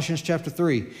Colossians chapter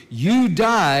 3, you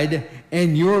died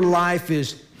and your life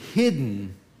is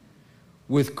hidden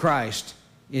with Christ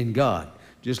in God.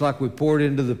 Just like we poured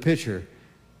into the pitcher,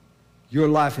 your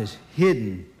life is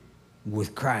hidden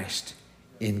with Christ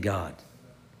in God.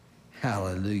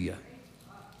 Hallelujah.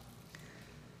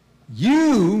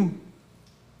 You,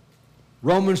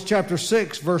 Romans chapter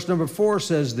 6, verse number 4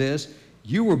 says this,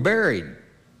 you were buried.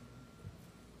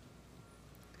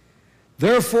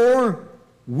 Therefore,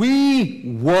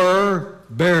 we were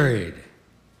buried.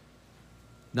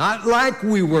 Not like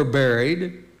we were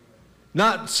buried,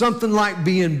 not something like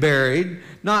being buried,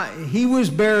 not he was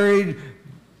buried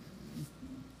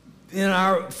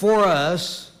for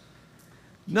us.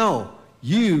 No,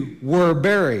 you were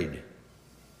buried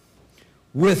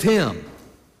with him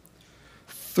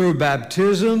through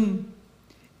baptism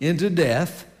into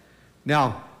death.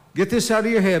 Now, get this out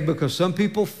of your head because some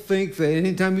people think that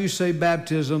anytime you say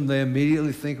baptism, they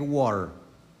immediately think of water.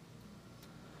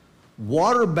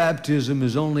 Water baptism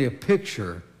is only a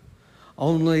picture,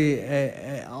 only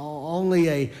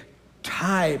a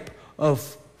type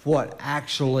of what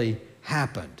actually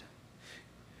happened.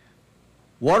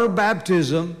 Water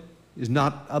baptism is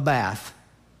not a bath.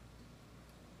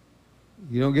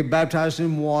 You don't get baptized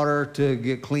in water to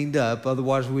get cleaned up,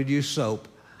 otherwise we'd use soap.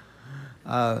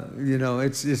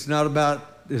 It's not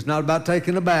about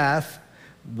taking a bath.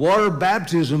 Water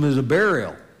baptism is a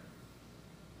burial.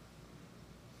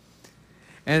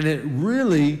 And it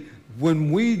really,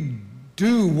 when we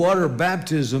do water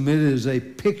baptism, it is a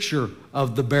picture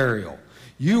of the burial.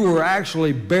 You were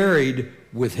actually buried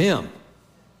with him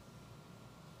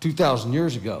 2,000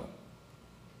 years ago.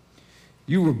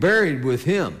 You were buried with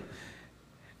him.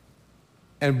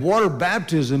 And water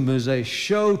baptism is a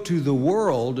show to the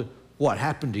world what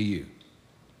happened to you.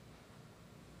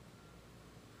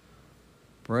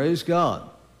 Praise God.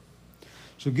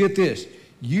 So get this.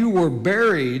 You were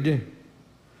buried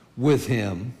with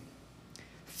him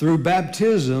through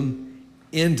baptism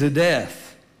into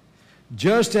death,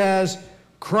 just as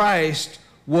Christ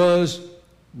was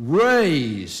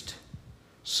raised.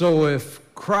 So if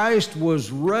Christ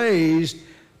was raised,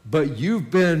 but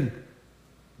you've been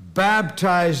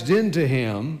baptized into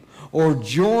him or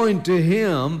joined to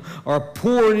him or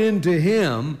poured into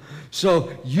him,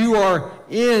 so you are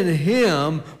in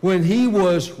him, when he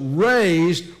was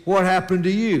raised, what happened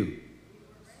to you?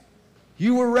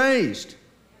 You were raised.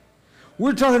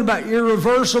 We're talking about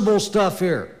irreversible stuff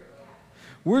here.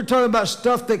 We're talking about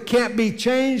stuff that can't be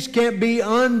changed, can't be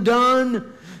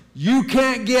undone. You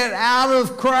can't get out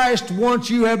of Christ once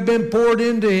you have been poured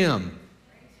into him.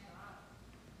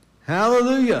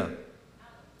 Hallelujah.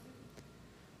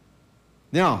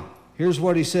 Now, here's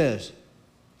what he says.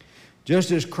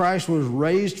 Just as Christ was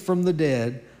raised from the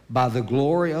dead by the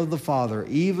glory of the Father,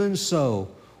 even so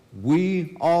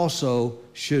we also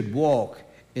should walk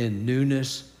in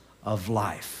newness of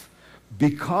life.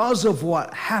 Because of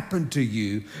what happened to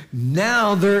you,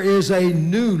 now there is a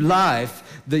new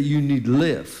life that you need to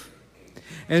live.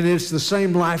 And it's the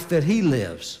same life that he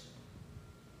lives.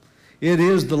 It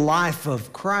is the life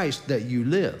of Christ that you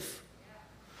live.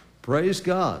 Praise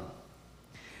God.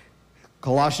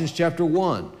 Colossians chapter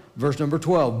 1, verse number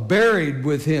 12. Buried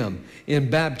with him in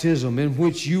baptism, in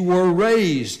which you were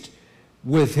raised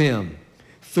with him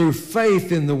through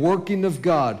faith in the working of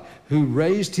God, who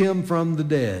raised him from the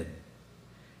dead.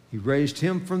 He raised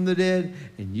him from the dead,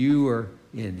 and you are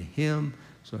in him,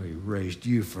 so he raised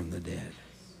you from the dead.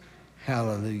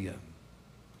 Hallelujah.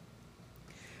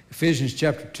 Ephesians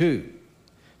chapter 2,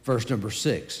 verse number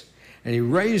 6. And he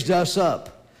raised us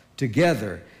up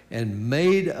together and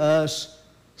made us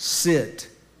sit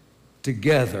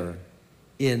together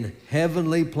in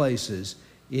heavenly places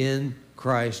in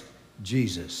Christ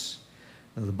Jesus.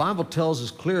 Now, the Bible tells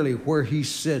us clearly where he's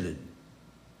seated.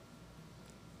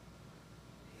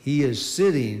 He is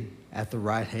sitting at the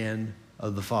right hand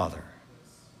of the Father.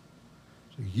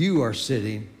 So you are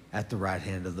sitting at the right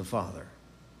hand of the Father.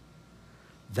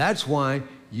 That's why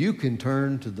you can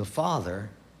turn to the Father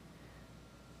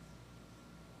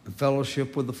and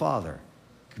fellowship with the Father,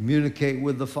 communicate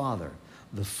with the Father.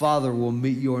 The Father will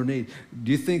meet your need.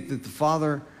 Do you think that the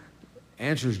Father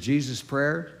answers Jesus'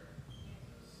 prayer?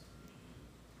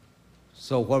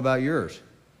 So what about yours?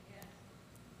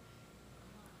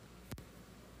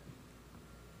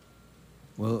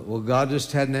 Well, God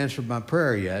just hadn't answered my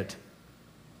prayer yet.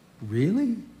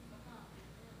 Really?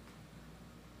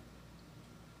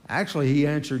 Actually, he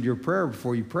answered your prayer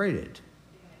before you prayed it.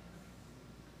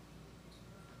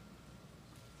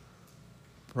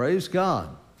 Praise God.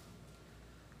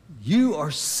 You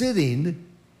are sitting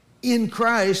in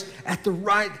Christ at the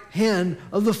right hand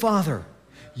of the Father.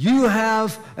 You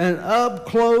have an up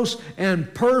close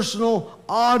and personal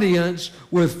audience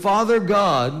with Father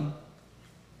God.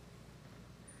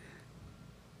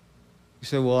 You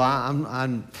say,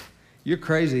 well, you're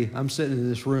crazy. I'm sitting in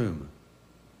this room.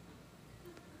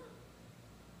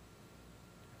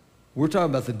 We're talking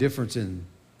about the difference in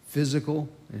physical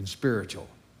and spiritual.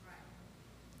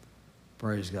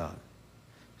 Praise God.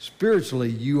 Spiritually,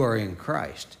 you are in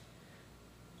Christ.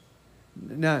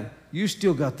 Now, you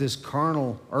still got this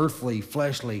carnal, earthly,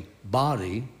 fleshly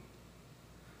body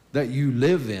that you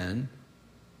live in,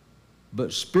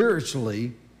 but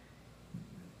spiritually,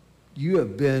 you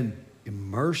have been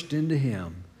immersed into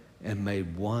Him and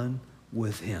made one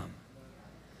with Him.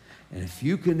 And if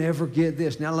you can ever get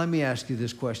this, now let me ask you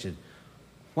this question.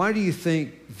 Why do you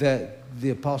think that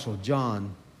the Apostle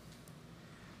John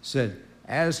said,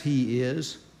 as he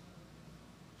is,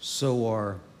 so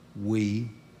are we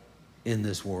in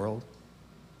this world?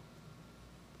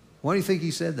 Why do you think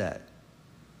he said that?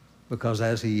 Because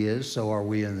as he is, so are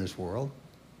we in this world.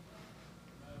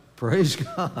 Praise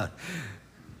God.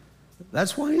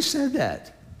 That's why he said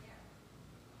that.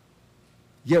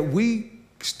 Yet we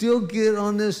still get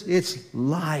on this, it's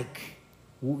like,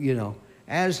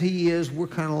 as he is, we're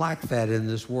kind of like that in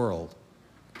this world.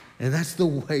 And that's the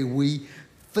way we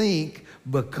think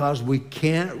because we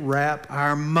can't wrap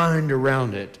our mind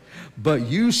around it. But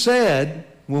you said,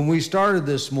 when we started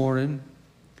this morning,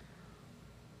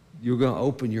 you're going to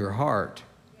open your heart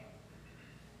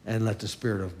and let the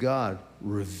Spirit of God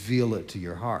reveal it to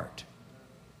your heart.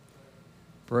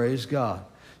 Praise God.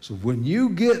 So when you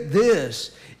get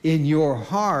this in your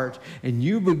heart and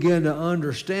you begin to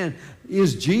understand,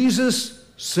 is Jesus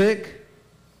sick?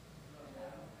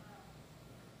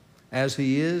 As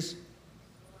he is,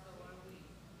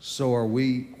 so are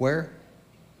we where?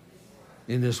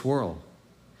 In this world.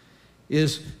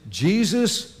 Is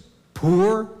Jesus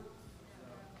poor?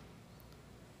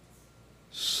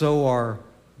 So are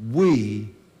we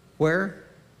where?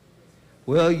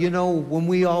 Well, when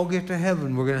we all get to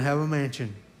heaven, we're going to have a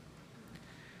mansion.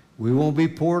 We won't be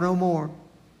poor no more.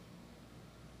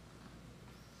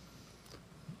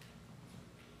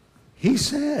 He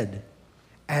said,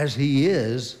 as he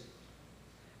is,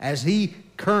 as he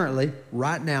currently,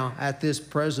 right now, at this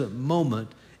present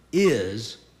moment,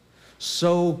 is,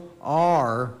 so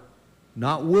are,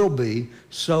 not will be,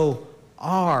 so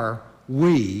are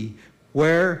we,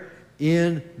 where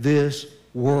in this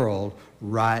world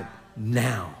right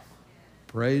now.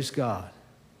 Praise God.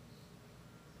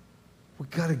 We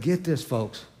got to get this,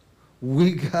 folks.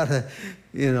 We got to,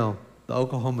 the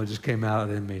Oklahoma just came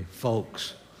out in me,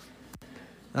 folks.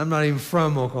 I'm not even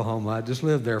from Oklahoma. I just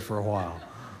lived there for a while.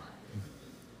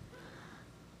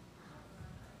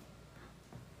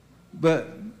 But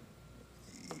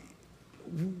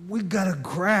we've got to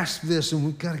grasp this and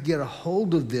we've got to get a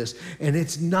hold of this. And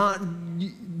it's not,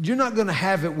 you're not going to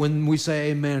have it when we say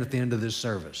amen at the end of this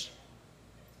service.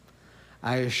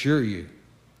 I assure you.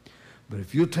 But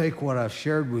if you'll take what I've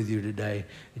shared with you today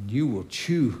and you will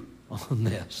chew on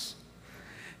this,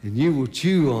 and you will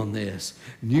chew on this,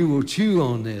 and you will chew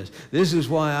on this. This is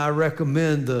why I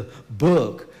recommend the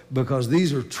book, because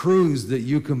these are truths that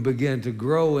you can begin to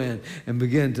grow in and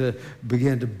begin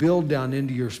to build down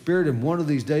into your spirit. And one of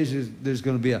these days there's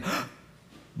going to be a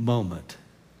moment.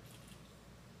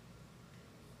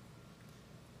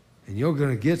 And you're going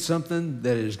to get something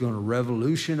that is going to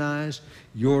revolutionize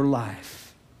your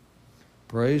life.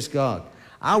 Praise God.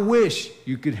 I wish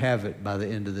you could have it by the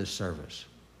end of this service.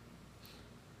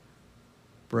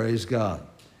 Praise God.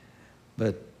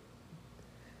 But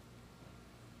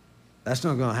That's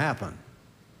not going to happen.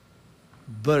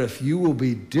 But if you will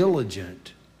be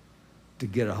diligent to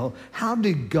get a hold, how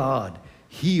did God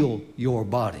heal your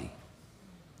body?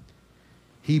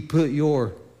 He put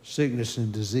your sickness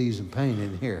and disease and pain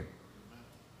in here.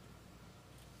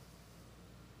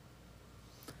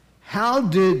 How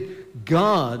did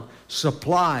God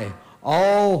supply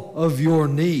all of your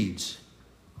needs?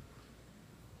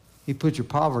 He put your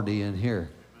poverty in here.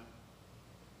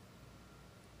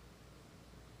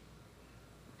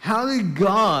 How did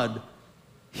God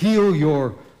heal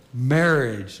your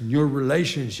marriage and your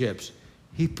relationships?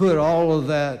 He put all of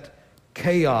that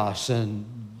chaos and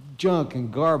junk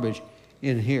and garbage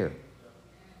in here.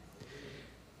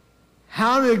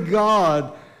 How did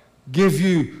God give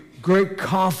you great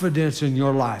confidence in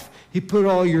your life? He put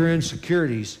all your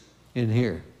insecurities in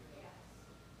here.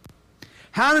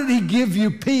 How did he give you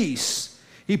peace?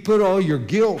 He put all your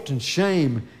guilt and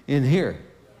shame in here.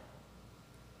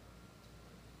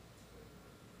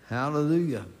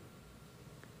 Hallelujah.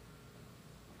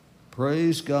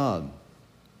 Praise God.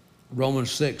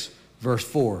 Romans 6, verse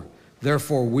 4.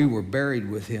 Therefore we were buried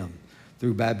with him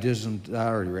through baptism. I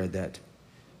already read that.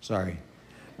 Sorry.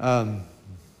 How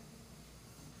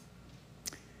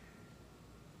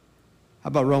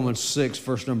about Romans 6,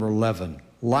 verse number 11?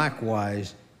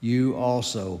 Likewise, you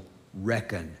also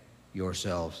reckon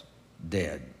yourselves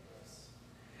dead.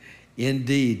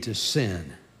 Indeed to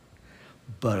sin,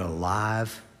 but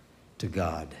alive to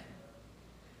God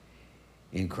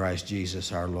in Christ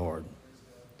Jesus our Lord.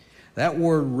 That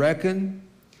word reckon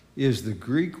is the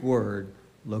Greek word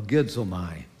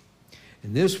logizomai.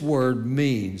 And this word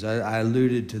means, I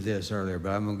alluded to this earlier, but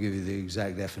I'm going to give you the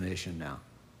exact definition now.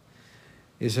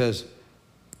 It says,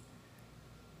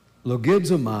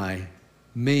 logizomai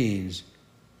means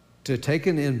to take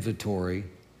an inventory,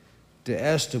 to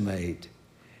estimate,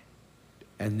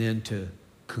 and then to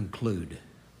conclude.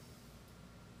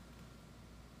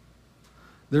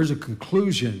 There's a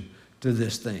conclusion to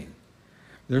this thing.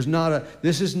 This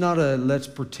is not a let's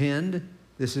pretend.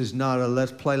 This is not a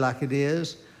let's play like it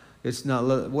is. It's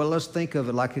not, well, let's think of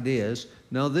it like it is.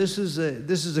 No, this is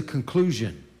a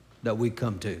conclusion that we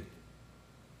come to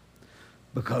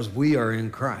because we are in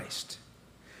Christ.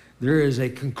 There is a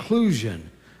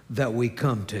conclusion that we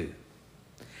come to.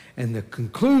 And the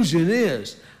conclusion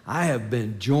is, I have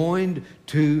been joined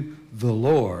to the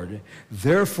Lord.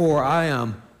 Therefore, I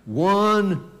am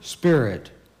one spirit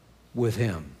with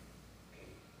him.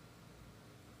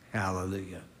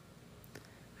 Hallelujah.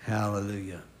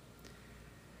 Hallelujah.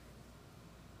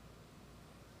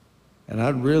 And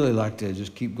I'd really like to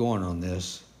just keep going on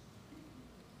this,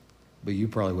 but you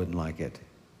probably wouldn't like it.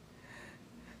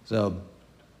 So,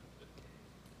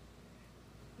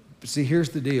 see, here's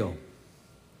the deal.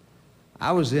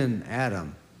 I was in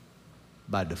Adam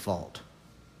by default.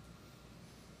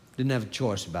 Didn't have a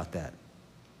choice about that.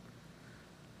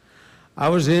 I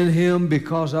was in him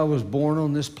because I was born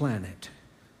on this planet.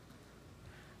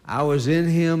 I was in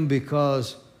him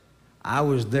because I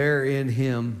was there in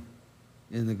him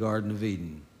in the Garden of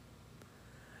Eden.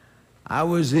 I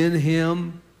was in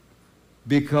him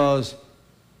because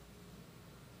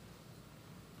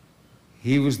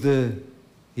he was the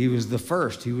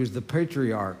first. He was the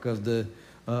patriarch of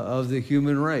the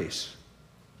human race.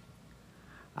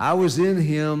 I was in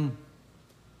him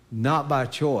not by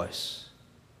choice.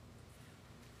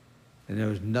 And there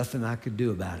was nothing I could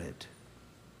do about it.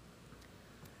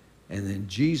 And then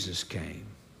Jesus came.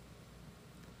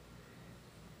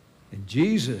 And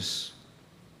Jesus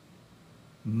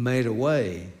made a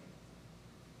way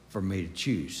for me to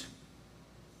choose.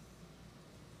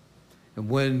 And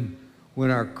when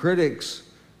our critics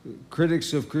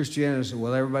of Christianity say,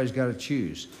 well, everybody's got to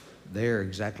choose, they're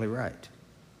exactly right.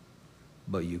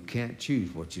 But you can't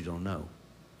choose what you don't know.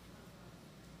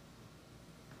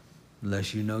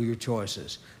 Unless you know your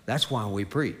choices. That's why we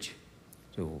preach.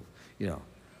 So,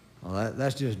 well,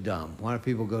 that's just dumb. Why do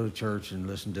people go to church and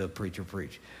listen to a preacher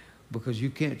preach? Because you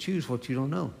can't choose what you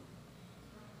don't know.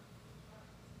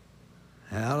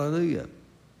 Hallelujah.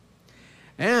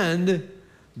 And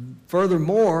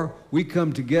furthermore, we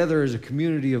come together as a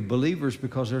community of believers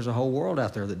because there's a whole world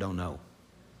out there that don't know.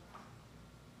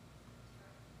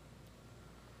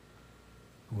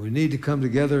 We need to come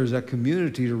together as a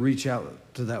community to reach out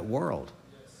to that world.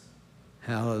 Yes.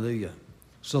 Hallelujah.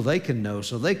 So they can know,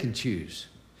 so they can choose,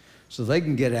 so they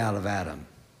can get out of Adam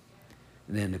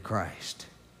and into Christ.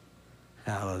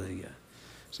 Hallelujah.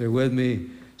 Say with me,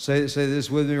 say this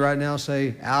with me right now.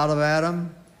 Say, out of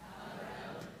Adam,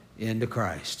 into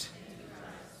Christ.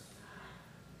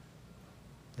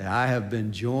 That I have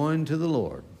been joined to the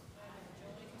Lord,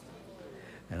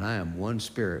 and I am one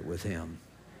spirit with him.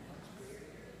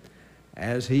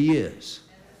 as he is,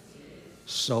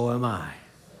 so am I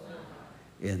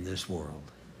in this world.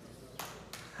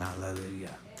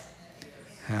 Hallelujah.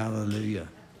 Hallelujah.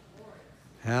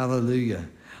 Hallelujah.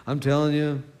 I'm telling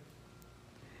you,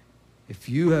 if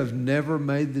you have never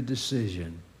made the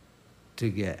decision to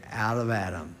get out of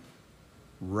Adam,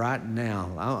 right now,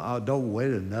 I don't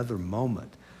wait another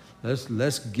moment.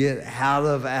 Let's get out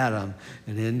of Adam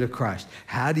and into Christ.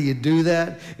 How do you do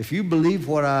that? If you believe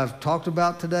what I've talked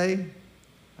about today,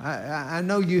 I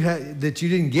know that you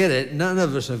didn't get it. None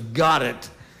of us have got it.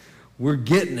 We're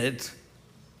getting it.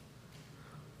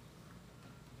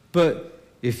 But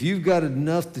if you've got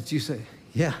enough that you say,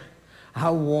 yeah, I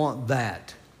want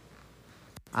that.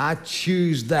 I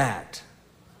choose that.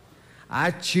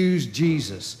 I choose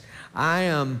Jesus. I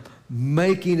am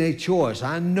making a choice.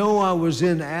 I know I was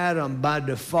in Adam by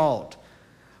default,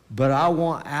 but I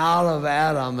want out of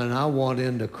Adam and I want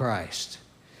into Christ.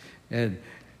 And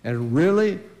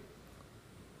really,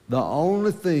 the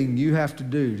only thing you have to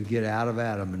do to get out of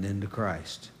Adam and into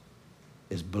Christ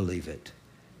is believe it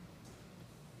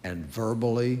and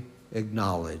verbally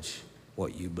acknowledge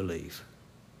what you believe.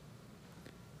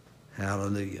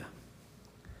 Hallelujah.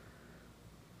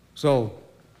 So,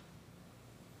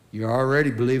 you're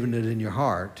already believing it in your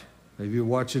heart. Maybe you're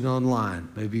watching online.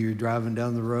 Maybe you're driving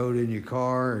down the road in your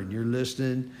car and you're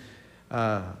listening.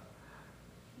 And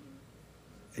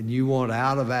you want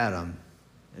out of Adam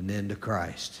and into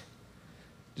Christ.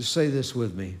 Just say this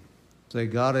with me. Say,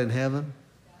 God in heaven,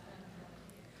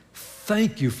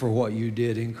 thank you for what you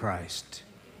did in Christ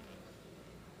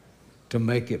to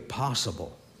make it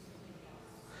possible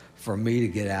for me to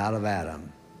get out of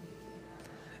Adam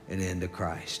and into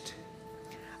Christ.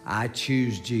 I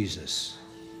choose Jesus.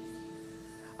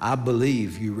 I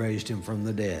believe you raised him from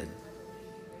the dead.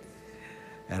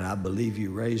 And I believe you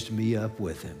raised me up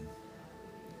with him.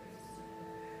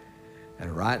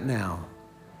 And right now,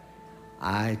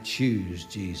 I choose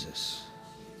Jesus.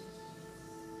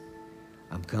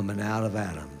 I'm coming out of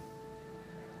Adam.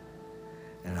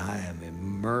 And I am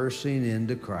immersing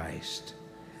into Christ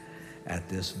at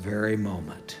this very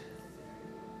moment.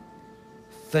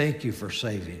 Thank you for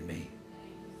saving me.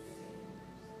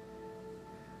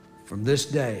 From this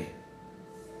day,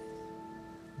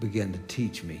 begin to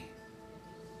teach me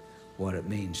what it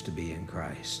means to be in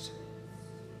Christ.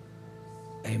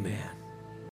 Amen.